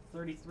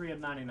 33 of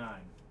 99.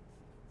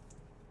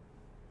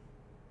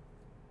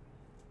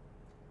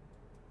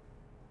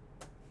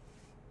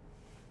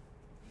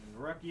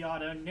 Rookie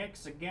auto,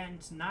 Knicks again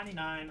to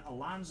 99,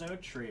 Alonzo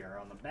Trier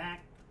on the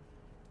back.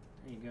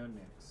 There you go,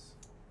 Knicks.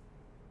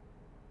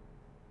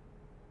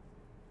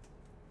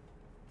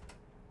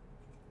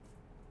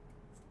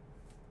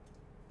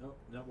 Oh,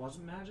 that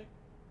wasn't Magic?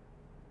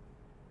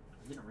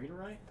 I didn't read it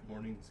right?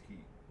 Morning's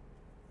Heat.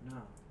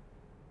 No.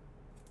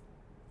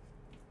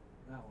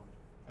 That one.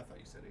 I thought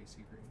you said AC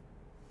Green.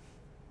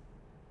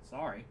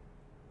 Sorry.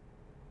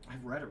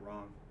 I've read it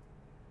wrong.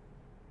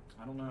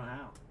 I don't know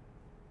how.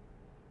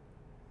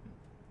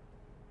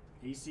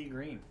 AC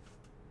Green.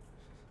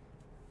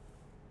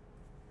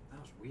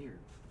 That was weird.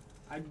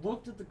 I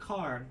looked at the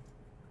card.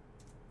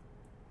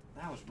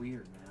 That was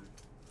weird, man.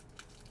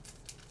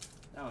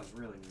 That was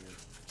really weird.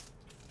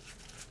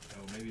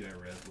 Oh, maybe I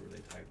read where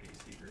they typed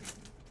AC Green.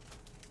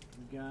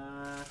 We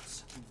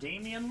got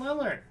Damian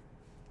Lillard.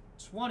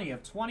 20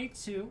 of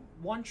 22.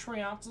 1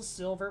 trounce of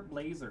silver,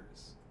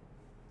 Blazers.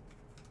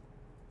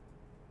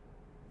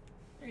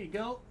 There you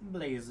go,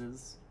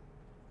 Blazers.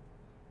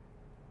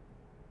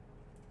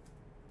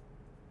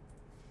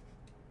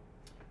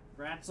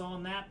 Congrats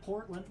on that,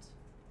 Portland.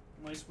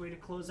 Nice way to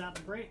close out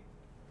the break.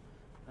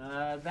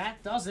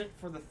 That does it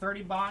for the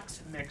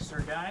 30-box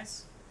mixer,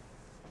 guys.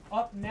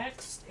 Up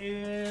next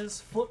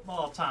is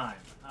football time.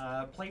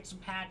 Plates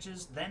and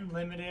patches, then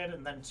limited,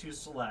 and then 2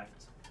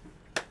 select.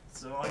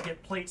 So I'll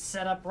get plates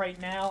set up right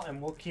now,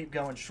 and we'll keep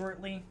going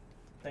shortly.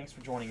 Thanks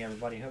for joining,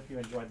 everybody. Hope you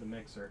enjoyed the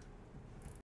mixer.